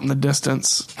way out in the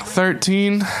distance.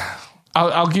 13.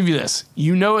 I'll give you this.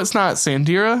 You know it's not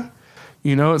Sandira.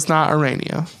 You know it's not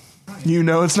Arania. You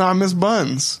know it's not Miss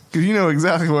Buns. Because you know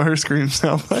exactly what her screams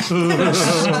sound like.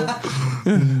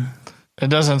 It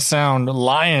doesn't sound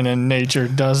lion in nature,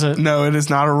 does it? No, it is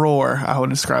not a roar. I would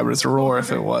describe it as a roar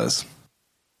if it was.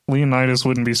 Leonidas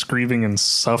wouldn't be screaming in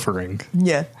suffering.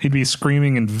 Yeah. He'd be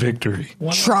screaming in victory.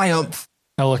 Triumph.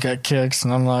 I look at Kix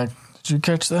and I'm like, did you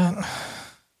catch that?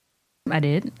 I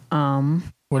did.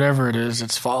 Whatever it is,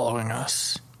 it's following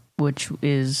us. Which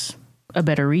is a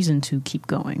better reason to keep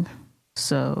going.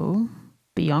 So,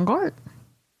 be on guard.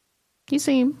 You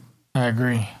seem I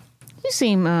agree.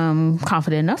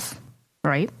 confident enough,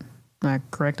 right? Am I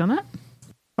correct on that?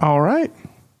 All right.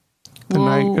 The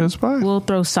night goes by. We'll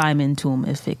throw Simon to him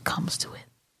if it comes to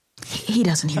it. He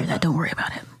doesn't hear that. Don't worry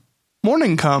about it.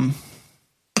 Morning come.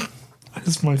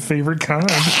 It's my favorite kind.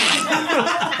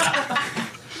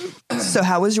 So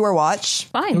how was your watch?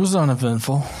 Fine. It was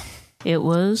uneventful. It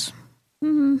was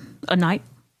a night.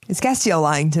 Is Castiel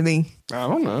lying to me? I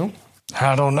don't know.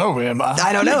 I don't know, am I?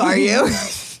 I don't know. Are you?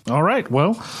 All right.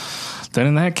 Well, then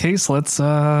in that case, let's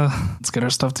get our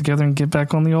stuff together and get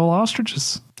back on the old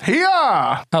ostriches.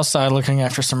 Hiya! How's Sai looking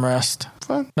after some rest?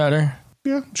 Fine. Better?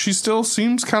 Yeah, she still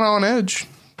seems kind of on edge.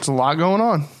 There's a lot going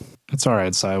on. It's all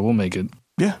right, Sai. We'll make it.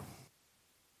 Yeah.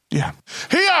 Yeah.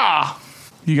 Hiya!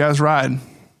 You guys ride.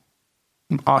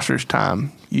 Ostrich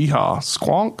time. Yeehaw.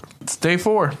 Squonk. It's day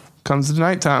 4. Comes the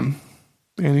nighttime.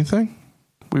 Anything?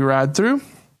 We ride through?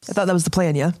 I thought that was the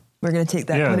plan, yeah? We're going to take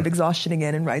that Yeah. point of exhaustion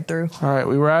again and ride through. All right,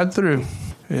 we ride through.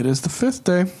 It is the 5th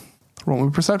day. Roll me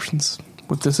perceptions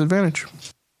with disadvantage.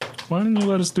 Why didn't you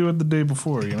let us do it the day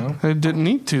before, you know? I didn't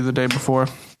need to the day before.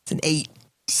 It's an 8.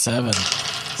 7.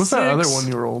 What's that other one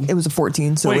you rolled? It was a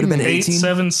 14, so it would have been 8, 18.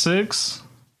 7, 6?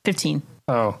 15.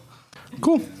 Oh.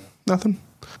 Cool. Nothing.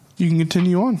 you can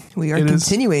continue on. We are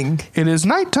continuing. It is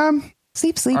nighttime.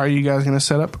 Sleep. Are you guys going to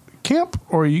set up camp,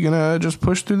 or are you going to just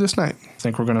push through this night? I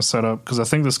think we're going to set up, because I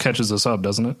think this catches us up,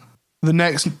 doesn't it? The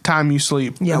next time you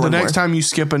sleep, the next time you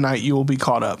skip a night, you will be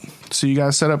caught up. So you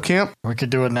guys set up camp? We could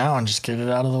do it now and just get it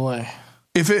out of the way.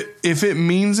 If it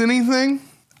means anything,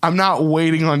 I'm not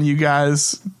waiting on you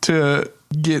guys to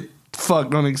get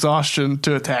fucked on exhaustion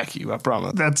to attack you. I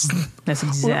promise. That's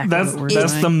exactly what we're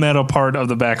that's doing. the meta part of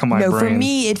the back of my brain. For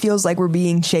me, it feels like we're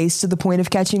being chased to the point of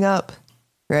catching up,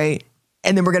 right?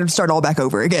 And then we're going to start all back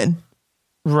over again.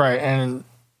 Right, and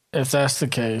if that's the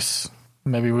case,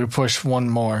 maybe we push one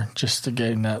more just to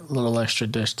gain that little extra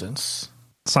distance.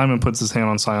 Simon puts his hand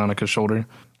on Psionica's shoulder.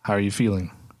 How are you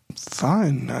feeling?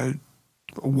 Fine.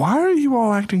 Why are you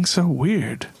all acting so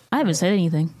weird? I haven't said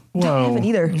anything. I haven't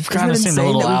either. You've kind of seemed a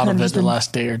little out of it the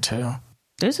last day or two.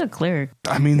 There's a cleric.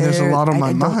 I mean, there's a lot on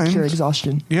my mind. Cure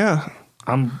exhaustion. Yeah.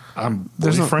 I'm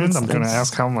boyfriend. I'm going to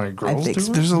ask how my girl's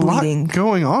doing. There's a lot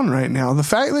going on right now. The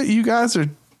fact that you guys are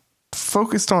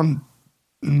focused on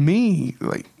me,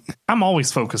 like, I'm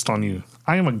always focused on you.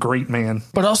 I am a great man.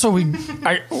 But also,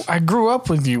 I grew up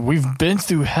with you. We've been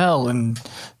through hell, and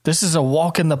this is a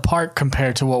walk in the park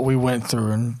compared to what we went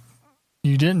through. And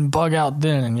you didn't bug out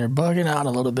then, and you're bugging out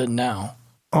a little bit now.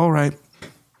 All right.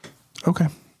 Okay.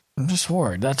 I'm just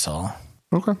worried, that's all.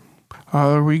 Okay.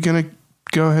 Are we going to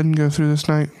go ahead and go through this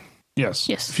night? Yes.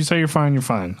 Yes. If you say you're fine, you're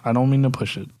fine. I don't mean to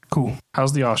push it. Cool.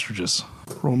 How's the ostriches?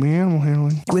 Roll me animal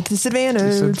handling. With disadvantage.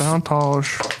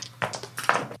 Disadvantage.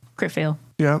 Crit fail.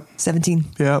 Yep. 17.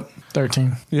 Yep.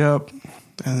 13. Yep.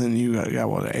 And then you got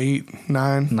what, 8,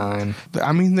 9? 9.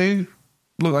 I mean, they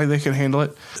look like they could handle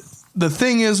it. The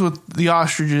thing is with the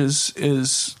ostriches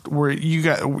is where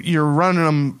you're running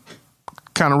them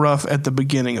kind of rough at the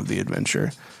beginning of the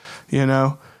adventure. You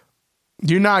know,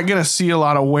 you're not going to see a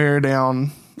lot of wear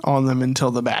down on them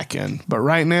until the back end. But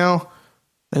right now,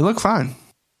 they look fine.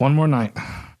 One more night.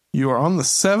 You are on the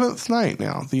 7th night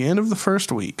now, the end of the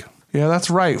first week. Yeah, that's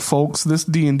right, folks. This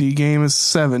D&D game is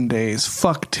 7 days.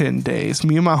 Fuck 10 days.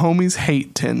 Me and my homies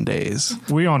hate 10 days.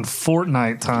 We on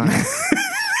Fortnite time.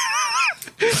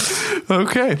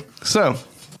 Okay, so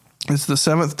it's the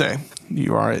 7th day.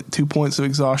 You are at 2 points of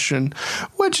exhaustion,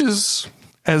 which is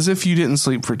as if you didn't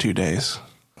sleep for 2 days.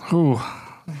 Ooh.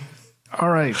 All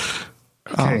right.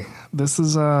 Okay. This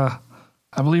is I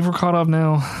believe we're caught up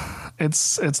now.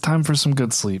 It's time for some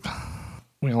good sleep.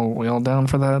 We all down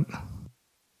for that?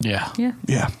 Yeah.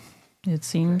 Yeah. That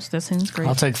seems great.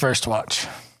 I'll take first watch.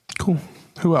 Cool.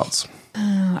 Who else?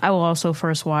 I will also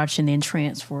first watch and then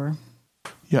transfer.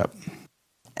 Yep.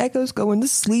 Echo's going to I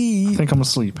sleep. think I'm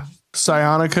asleep.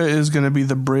 Psionica is going to be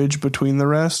the bridge between the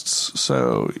rests,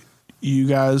 so you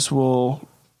guys will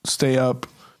stay up,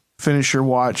 finish your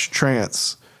watch,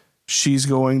 trance. She's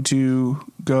going to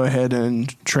go ahead and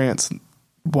trance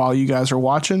while you guys are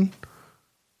watching,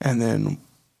 and then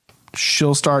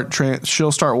she'll start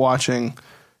watching.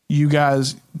 You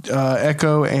guys,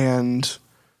 Echo and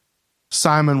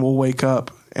Simon will wake up,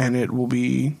 and it will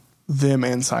be them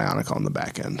and Psionica on the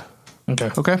back end.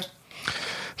 Okay.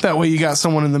 That way you got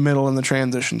someone in the middle in the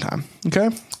transition time. Okay?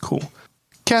 Cool.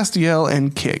 Castiel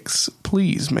and Kix,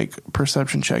 please make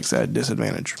perception checks at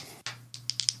disadvantage.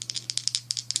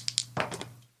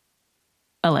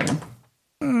 11.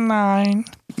 9.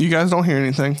 You guys don't hear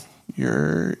anything.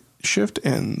 Your shift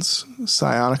ends.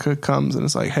 Psionica comes and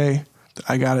is like, hey,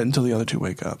 I got it until the other two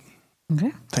wake up.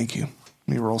 Okay. Thank you.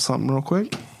 Let me roll something real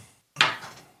quick.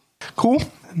 Cool.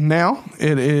 Now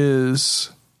it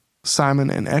is Simon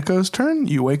and Echo's turn.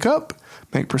 You wake up,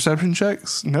 make perception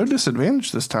checks. No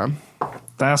disadvantage this time.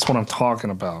 That's what I'm talking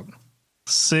about.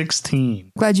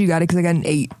 16. Glad you got it because I got an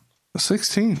 8.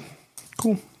 16.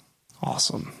 Cool.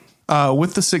 Awesome.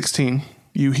 With the 16,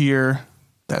 you hear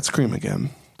that scream again.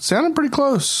 Sounding pretty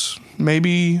close.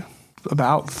 Maybe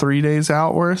about 3 days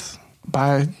out worth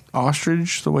by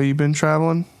ostrich, the way you've been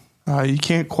traveling. You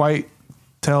can't quite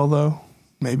tell, though.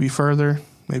 Maybe further,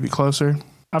 maybe closer.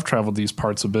 I've traveled these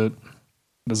parts a bit.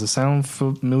 Does it sound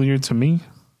familiar to me?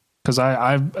 Because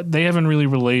they haven't really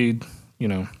relayed,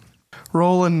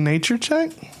 Roll a nature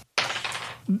check.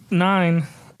 9.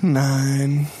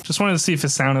 9. Just wanted to see if it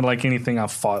sounded like anything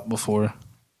I've fought before.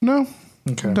 No.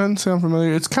 Okay. Doesn't sound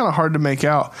familiar. It's kind of hard to make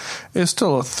out. It's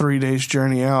still a 3 days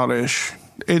journey out-ish.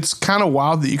 It's kind of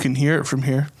wild that you can hear it from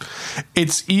here.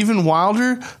 It's even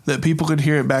wilder that people could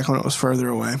hear it back when it was further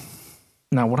away.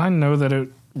 Now, would I know that it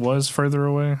was further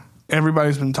away?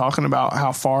 Everybody's been talking about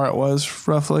how far it was,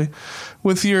 roughly.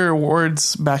 With your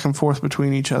words back and forth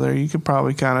between each other, you could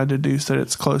probably kind of deduce that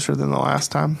it's closer than the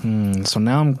last time. So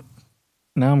now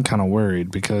I'm kind of worried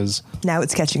because Now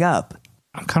it's catching up.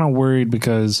 I'm kind of worried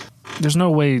because there's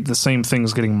no way the same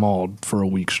thing's getting mauled for a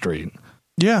week straight.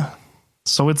 Yeah.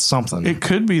 So it's something. It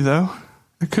could be, though.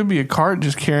 It could be a cart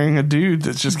just carrying a dude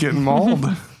that's just getting mauled.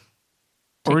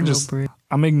 Or just,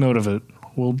 I'll make note of it.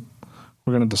 We're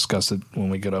going to discuss it when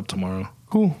we get up tomorrow.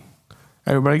 Cool.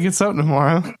 Everybody gets up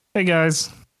tomorrow. Hey, guys.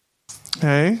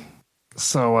 Hey.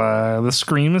 So the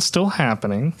scream is still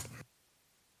happening.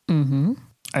 Mm-hmm.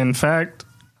 In fact,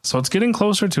 so it's getting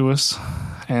closer to us.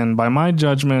 And by my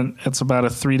judgment, it's about a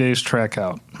 3 days trek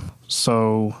out.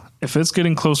 So if it's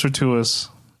getting closer to us,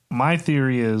 my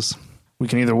theory is we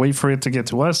can either wait for it to get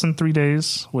to us in 3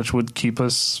 days, which would keep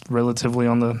us relatively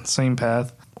on the same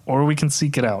path, or we can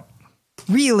seek it out.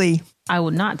 Really? I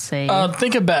would not say.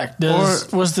 Think it back.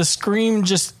 Was the scream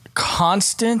just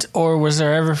constant, or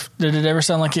did it ever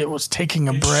sound like it was taking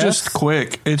a breath? It's just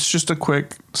quick. It's just a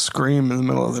quick scream in the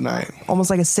middle of the night. Almost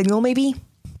like a signal, maybe?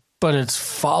 But it's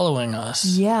following us.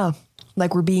 Yeah.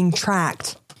 Like we're being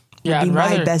tracked. Yeah, Would be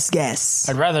my best guess.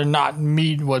 I'd rather not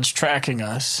meet what's tracking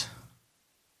us.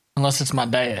 Unless it's my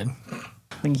dad.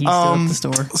 I think he's still at the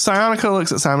store. Psionica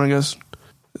looks at Simon and goes,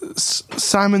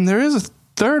 Simon, there is a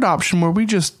third option where we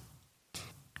just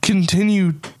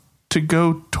continue to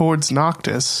go towards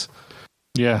Noctis.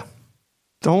 Yeah.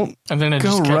 Don't and then it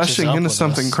go just rushing up into with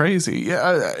something us. crazy.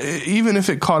 Yeah, even if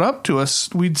it caught up to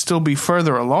us, we'd still be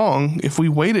further along. If we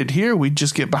waited here, we'd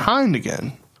just get behind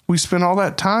again. We spent all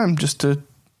that time just to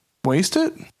waste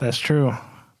it? That's true.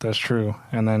 That's true.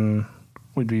 And then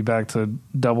we'd be back to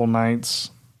double nights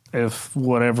if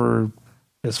whatever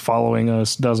is following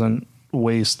us doesn't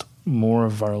waste more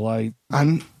of our light.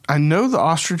 I know the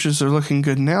ostriches are looking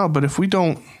good now, but if we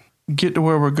don't get to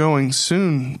where we're going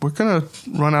soon, we're going to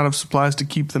run out of supplies to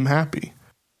keep them happy.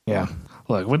 Yeah.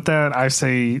 Look, with that, I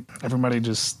say everybody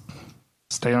just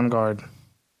stay on guard.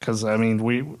 Because, I mean,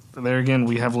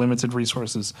 we have limited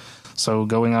resources. So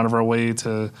going out of our way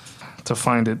to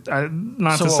find it,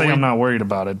 not to say I'm not worried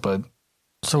about it, but...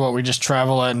 So what, we just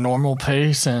travel at normal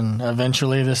pace and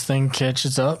eventually this thing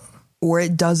catches up? Or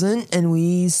it doesn't and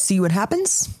we see what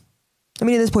happens? I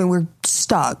mean, at this point, we're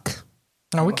stuck.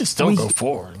 No, we can still go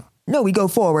forward. No, we go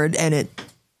forward and it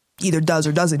either does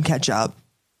or doesn't catch up.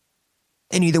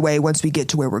 And either way, once we get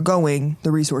to where we're going,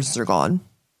 the resources are gone.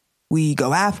 We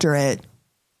go after it,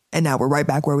 and now we're right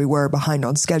back where we were, behind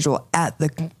on schedule, at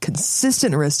the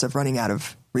consistent risk of running out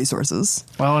of resources.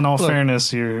 Well, in all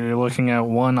fairness, you're looking at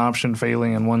one option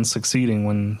failing and one succeeding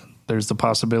when there's the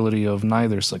possibility of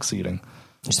neither succeeding.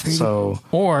 So,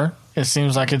 or it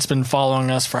seems like it's been following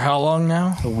us for how long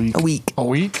now? A week. A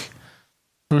week?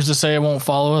 Who's to say it won't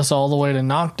follow us all the way to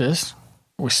Noctis?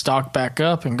 We stock back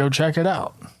up and go check it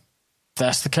out. If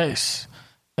that's the case.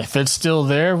 If it's still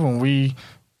there when we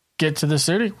get to the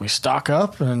city, we stock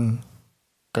up and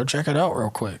go check it out real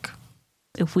quick.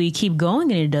 If we keep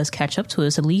going and it does catch up to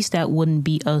us, at least that wouldn't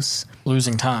be us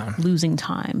losing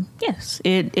time. Yes,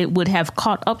 it would have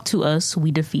caught up to us.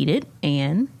 We defeat it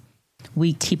and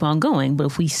we keep on going. But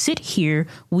if we sit here,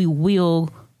 we will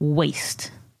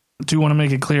waste. I do want to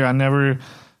make it clear, I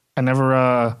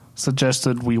never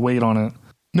suggested we wait on it.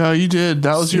 No, you did.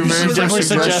 That was your very first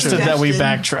suggested that we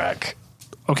backtrack.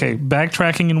 Okay,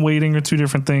 backtracking and waiting are two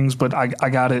different things, but I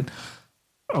got it.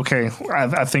 Okay,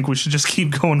 I think we should just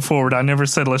keep going forward. I never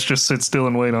said let's just sit still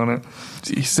and wait on it.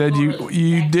 You said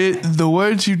you did. The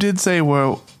words you did say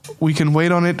were, we can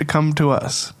wait on it to come to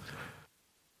us.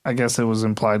 I guess it was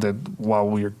implied that while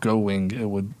we are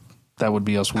going, that would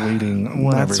be us waiting.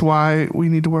 Whatever. That's why we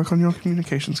need to work on your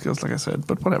communication skills, like I said,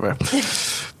 but whatever.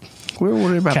 We'll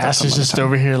worry about that. Cass is just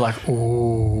over here like,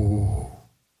 ooh.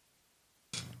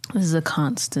 This is a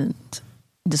constant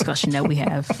discussion that we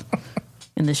have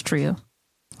in this trio.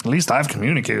 At least I've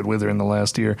communicated with her in the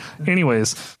last year.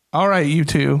 Anyways. All right, you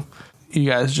two. You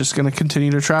guys just going to continue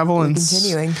to travel and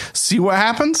see what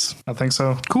happens? I think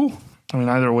so. Cool. I mean,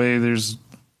 either way, there's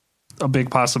a big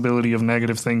possibility of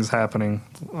negative things happening.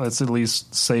 Let's at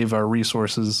least save our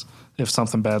resources if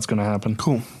something bad's going to happen.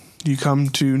 Cool. You come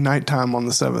to nighttime on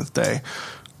the 7th day.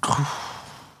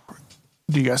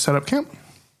 Do you guys set up camp?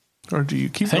 Or do you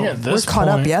keep going? We're caught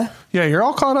up, yeah? Yeah, you're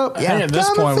all caught up? I think at this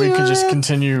point we could just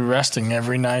continue resting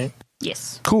every night.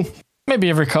 Yes. Cool. Maybe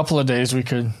every couple of days we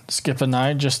could skip a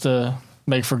night just to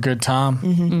make for good time.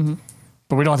 Mm-hmm. Mm-hmm.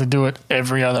 But we don't have to do it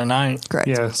every other night. Correct.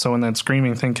 Yeah, so when that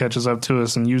screaming thing catches up to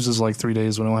us and uses like 3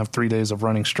 days, we don't have 3 days of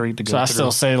running straight to go. So I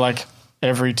still say like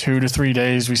every 2 to 3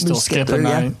 days we still skip a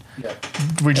night. Yeah.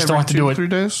 We just don't have to do it 3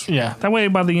 days? Yeah. That way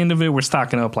by the end of it we're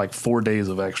stocking up like 4 days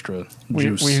of extra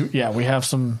juice. We have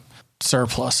some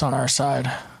surplus on our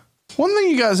side. One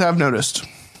thing you guys have noticed,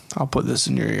 I'll put this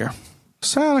in your ear.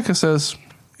 Psionica says,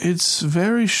 it's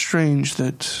very strange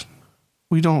that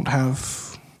we don't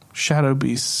have shadow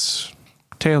beasts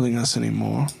tailing us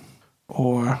anymore,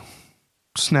 or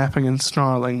snapping and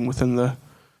snarling within the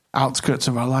outskirts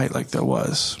of our light like there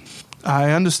was.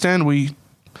 I understand we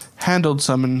handled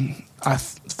some, and I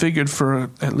figured for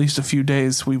at least a few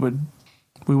days we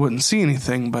wouldn't see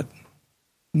anything, but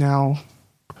now,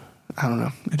 I don't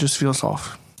know. It just feels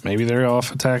off. Maybe they're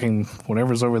off attacking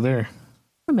whatever's over there.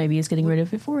 Or maybe it's getting rid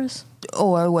of it for us.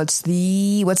 Or what's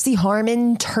the harm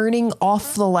in turning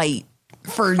off the light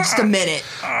for just a minute?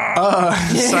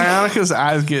 Cyonica's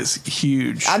eyes gets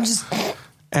huge.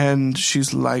 And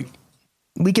she's like,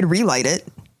 we could relight it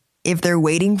if they're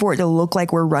waiting for it to look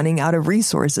like we're running out of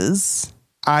resources.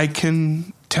 I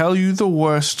can tell you the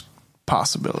worst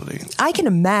possibility. I can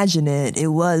imagine it. It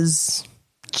was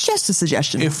just a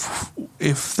suggestion.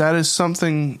 If that is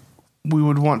something we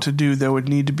would want to do, there would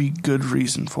need to be good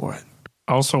reason for it.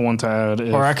 I also want to add...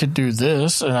 Or I could do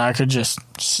this, and I could just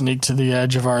sneak to the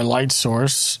edge of our light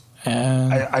source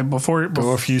and before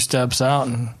go a few steps out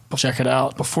and check it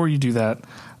out. Before you do that,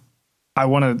 I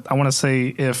want to say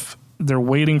if they're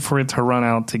waiting for it to run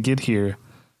out to get here,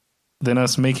 then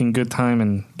us making good time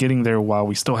and getting there while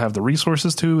we still have the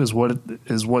resources to is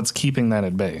what's keeping that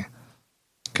at bay.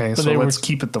 Okay, so let's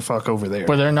keep it the fuck over there.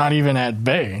 But they're not even at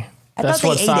bay. That's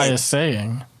what Sai is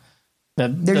saying.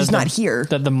 That they're just not here.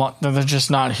 That they're just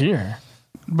not here.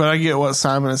 But I get what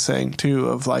Simon is saying too,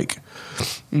 of like,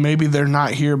 maybe they're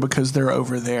not here because they're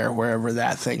over there, wherever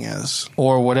that thing is.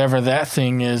 Or whatever that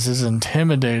thing is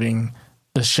intimidating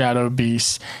the shadow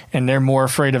beasts, and they're more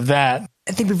afraid of that.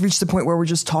 I think we've reached the point where we're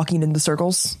just talking in the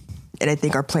circles, and I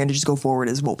think our plan to just go forward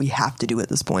is what we have to do at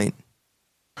this point.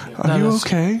 Are you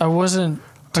okay? I wasn't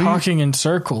talking in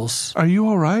circles. Are you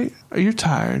all right? Are you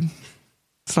tired?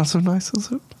 It's not so nice,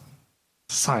 is it?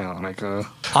 Psionica.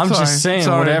 I'm just saying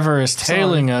whatever is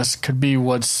tailing us could be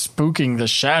what's spooking the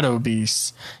shadow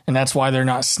beasts, and that's why they're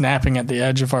not snapping at the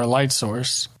edge of our light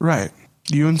source. Right.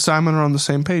 You and Simon are on the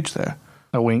same page there.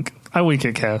 I wink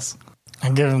at Cass. I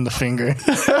give him the finger.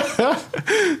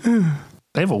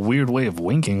 They have a weird way of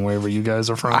winking wherever you guys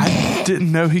are from. I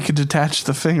didn't know he could detach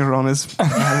the finger on his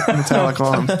metallic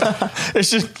arm.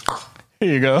 It's just...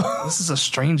 Here you go. This is a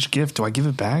strange gift. Do I give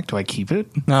it back? Do I keep it?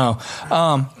 No.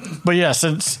 But yeah,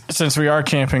 since we are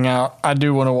camping out, I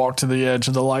do want to walk to the edge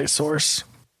of the light source.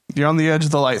 You're on the edge of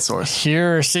the light source.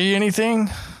 Hear or see anything?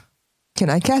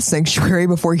 Can I cast Sanctuary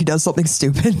before he does something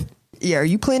stupid? Yeah, are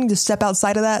you planning to step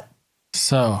outside of that?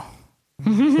 So,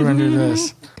 we're going to do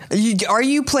this. Are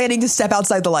you planning to step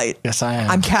outside the light? Yes, I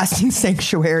am. I'm casting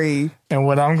Sanctuary. And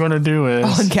what I'm going to do is...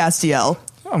 On Castiel.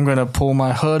 I'm going to pull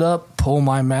my hood up, pull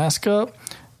my mask up,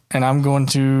 and I'm going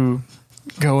to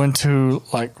go into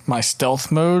like my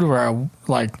stealth mode where I'm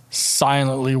like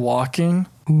silently walking.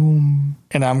 And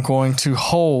I'm going to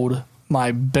hold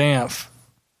my Bamf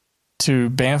to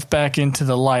Bamf back into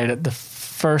the light at the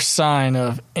first sign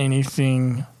of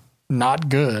anything not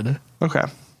good. Okay.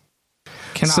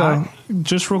 Can I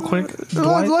just real quick?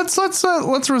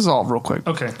 Let's resolve real quick.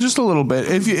 Okay, just a little bit.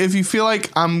 If you feel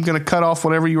like I'm gonna cut off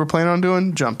whatever you were planning on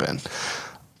doing, jump in.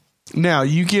 Now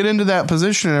you get into that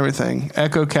position and everything.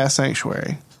 Echo cast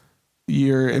Sanctuary.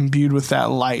 You're imbued with that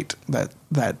light,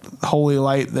 that holy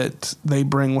light that they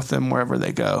bring with them wherever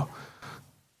they go.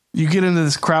 You get into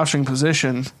this crouching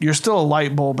position. You're still a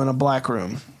light bulb in a black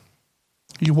room.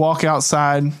 You walk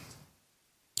outside.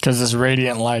 Because this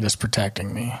radiant light is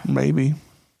protecting me. Maybe.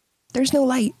 There's no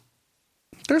light.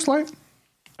 There's light.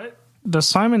 Does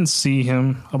Simon see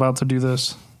him about to do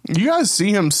this? You guys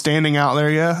see him standing out there,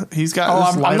 yeah? He's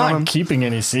got this light on him. I'm not keeping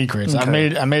any secrets.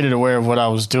 Okay. I made it aware of what I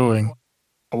was doing.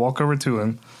 I walk over to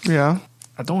him. Yeah.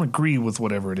 I don't agree with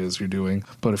whatever it is you're doing,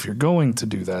 but if you're going to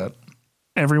do that,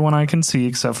 everyone I can see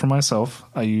except for myself,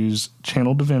 I use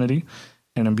Channel Divinity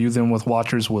and imbue them with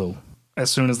Watcher's Will as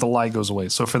soon as the light goes away.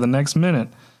 So for the next minute...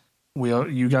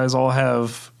 you guys all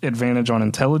have advantage on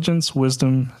intelligence,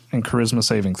 wisdom, and charisma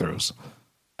saving throws.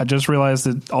 I just realized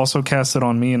it also casts it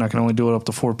on me, and I can only do it up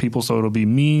to 4 people, so it'll be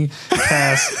me,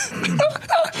 Cass,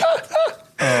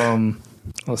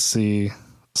 let's see,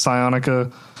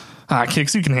 Psionica.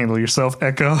 Kix, you can handle yourself.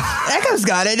 Echo. Echo's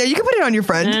got it. No, you can put it on your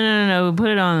friend. No. Put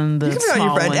it on the small one. You can put it on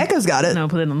your friend. One. Echo's got it. No,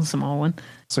 put it on the small one.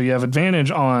 So you have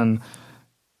advantage on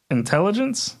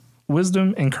intelligence,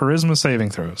 wisdom, and charisma saving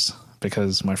throws.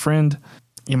 Because, my friend,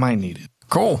 you might need it.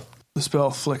 Cool. The spell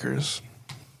flickers.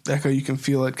 Echo, you can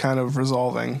feel it kind of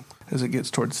resolving as it gets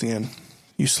towards the end.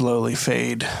 You slowly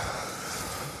fade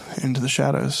into the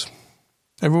shadows.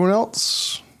 Everyone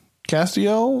else,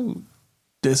 Castiel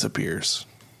disappears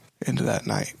into that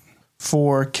night.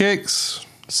 For Kix,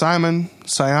 Simon,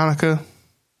 Psionica,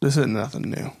 this isn't nothing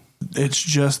new. It's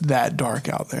just that dark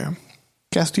out there.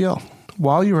 Castiel,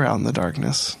 while you're out in the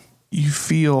darkness, you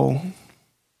feel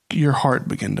your heart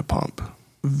begin to pump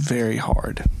very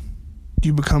hard.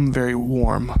 You become very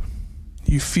warm.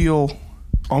 You feel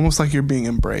almost like you're being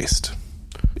embraced.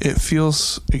 It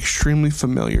feels extremely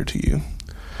familiar to you,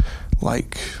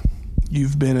 like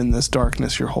you've been in this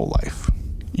darkness your whole life.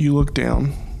 You look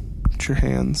down at your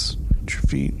hands, at your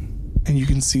feet, and you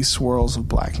can see swirls of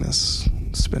blackness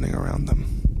spinning around them.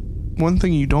 One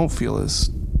thing you don't feel is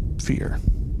fear.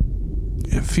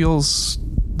 It feels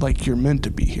like you're meant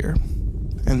to be here.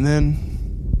 And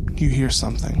then you hear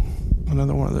something.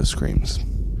 Another one of those screams.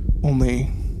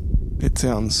 Only it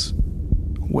sounds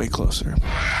way closer.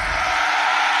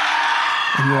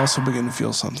 And you also begin to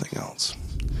feel something else.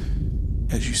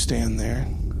 As you stand there,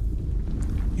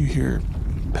 you hear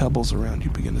pebbles around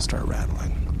you begin to start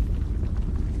rattling.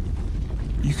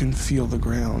 You can feel the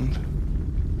ground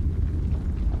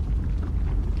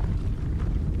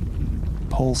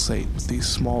pulsate with these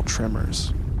small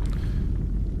tremors.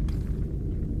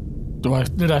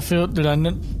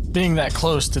 Being that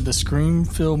close, did the scream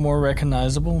feel more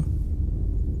recognizable?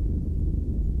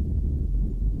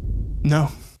 No.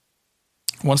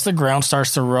 Once the ground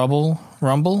starts to rumble,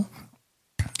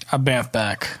 I bamf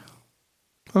back.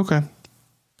 Okay.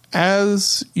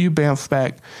 As you bamf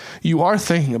back, you are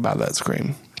thinking about that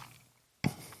scream.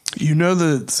 You know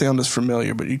the sound is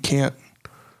familiar, but you can't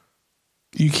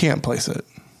place it.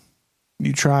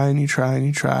 You try and you try and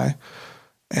you try,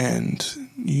 and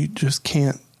you just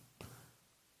can't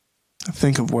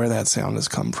think of where that sound has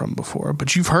come from before.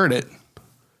 But you've heard it.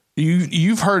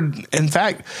 You've heard, in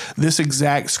fact, this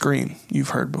exact scream you've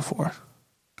heard before.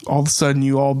 All of a sudden,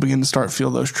 you all begin to start feel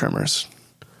those tremors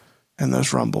and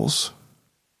those rumbles.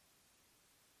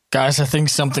 Guys, I think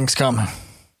something's coming.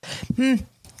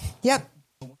 Yep.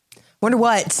 Wonder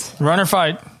what? Run or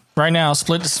fight. Right now,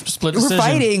 split decision. We're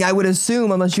fighting, I would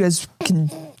assume, unless you guys can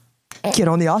get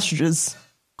on the ostriches.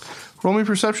 Roll me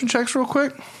perception checks real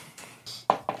quick.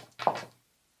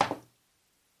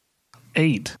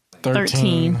 8.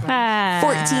 13. 14.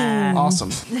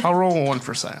 Awesome. I'll roll one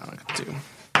for Psionic, too.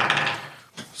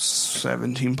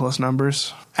 17 plus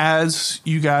numbers. As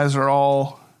you guys are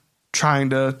all trying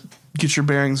to get your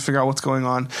bearings, figure out what's going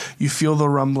on, you feel the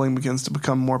rumbling begins to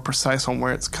become more precise on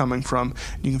where it's coming from.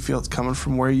 You can feel it's coming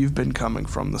from where you've been coming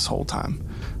from this whole time.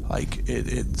 Like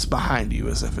it's behind you,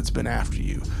 as if it's been after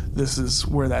you. This is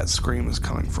where that scream is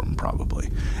coming from,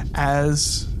 probably.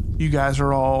 As you guys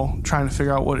are all trying to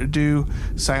figure out what to do,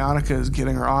 Psionica is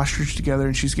getting her ostrich together,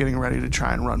 and she's getting ready to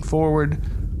try and run forward.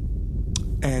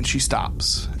 And she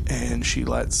stops, and she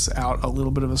lets out a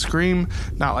little bit of a scream,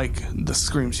 not like the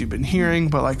screams you've been hearing,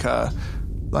 but like a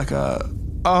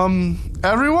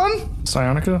everyone?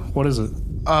 Psionica? What is it?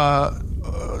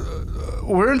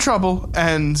 We're in trouble.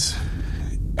 And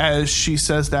as she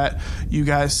says that, you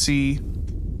guys see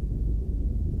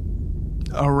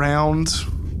around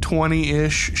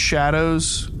 20-ish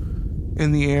shadows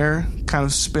in the air, kind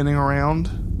of spinning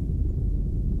around,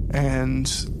 and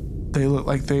they look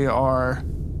like they are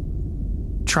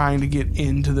trying to get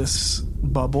into this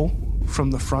bubble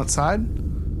from the front side.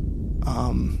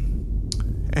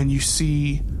 And you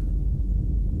see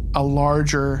a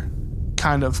larger,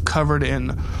 kind of covered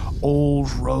in old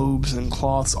robes and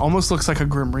cloths, almost looks like a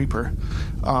Grim Reaper,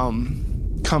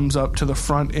 comes up to the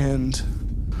front end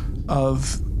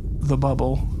of the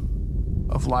bubble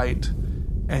of light,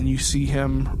 and you see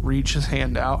him reach his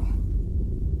hand out,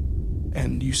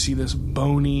 and you see this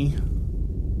bony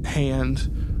hand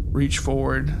reach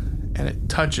forward, and it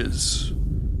touches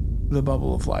the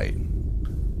bubble of light,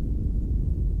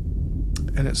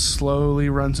 and it slowly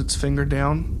runs its finger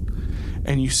down,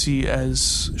 and you see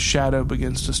as shadow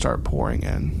begins to start pouring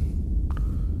in.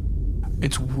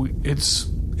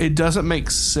 It doesn't make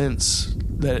sense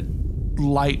that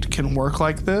light can work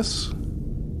like this,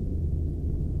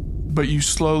 but you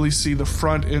slowly see the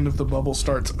front end of the bubble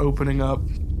starts opening up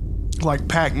like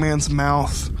Pac-Man's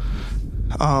mouth,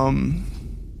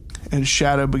 and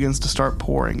shadow begins to start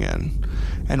pouring in.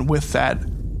 And with that,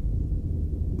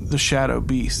 the shadow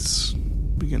beasts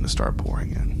begin to start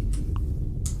pouring in.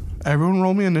 Everyone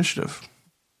roll me initiative.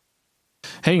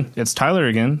 Hey, it's Tyler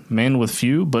again, man with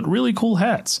few but really cool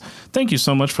hats. Thank you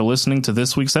so much for listening to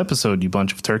this week's episode, you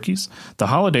bunch of turkeys. The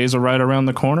holidays are right around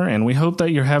the corner, and we hope that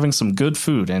you're having some good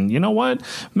food. And you know what?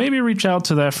 Maybe reach out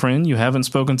to that friend you haven't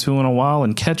spoken to in a while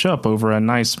and catch up over a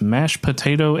nice mashed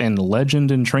potato and legend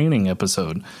in training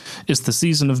episode. It's the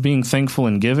season of being thankful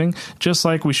and giving, just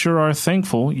like we sure are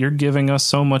thankful you're giving us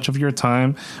so much of your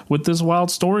time with this wild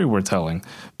story we're telling.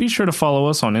 Be sure to follow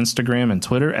us on Instagram and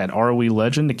Twitter at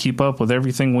RWeLegend to keep up with everything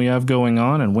everything we have going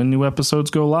on and when new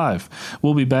episodes go live.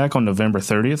 We'll be back on November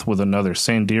 30th with another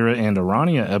Sandira and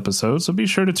Arania episode, so be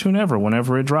sure to tune in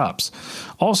whenever it drops.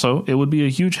 Also, it would be a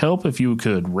huge help if you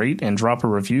could rate and drop a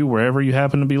review wherever you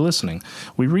happen to be listening.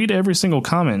 We read every single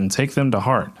comment and take them to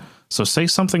heart, so say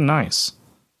something nice.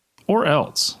 Or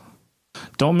else.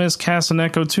 Don't miss Cass and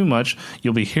Echo too much.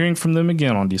 You'll be hearing from them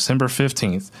again on December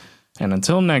 15th. And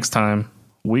until next time,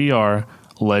 we are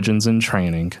Legends in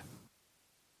Training.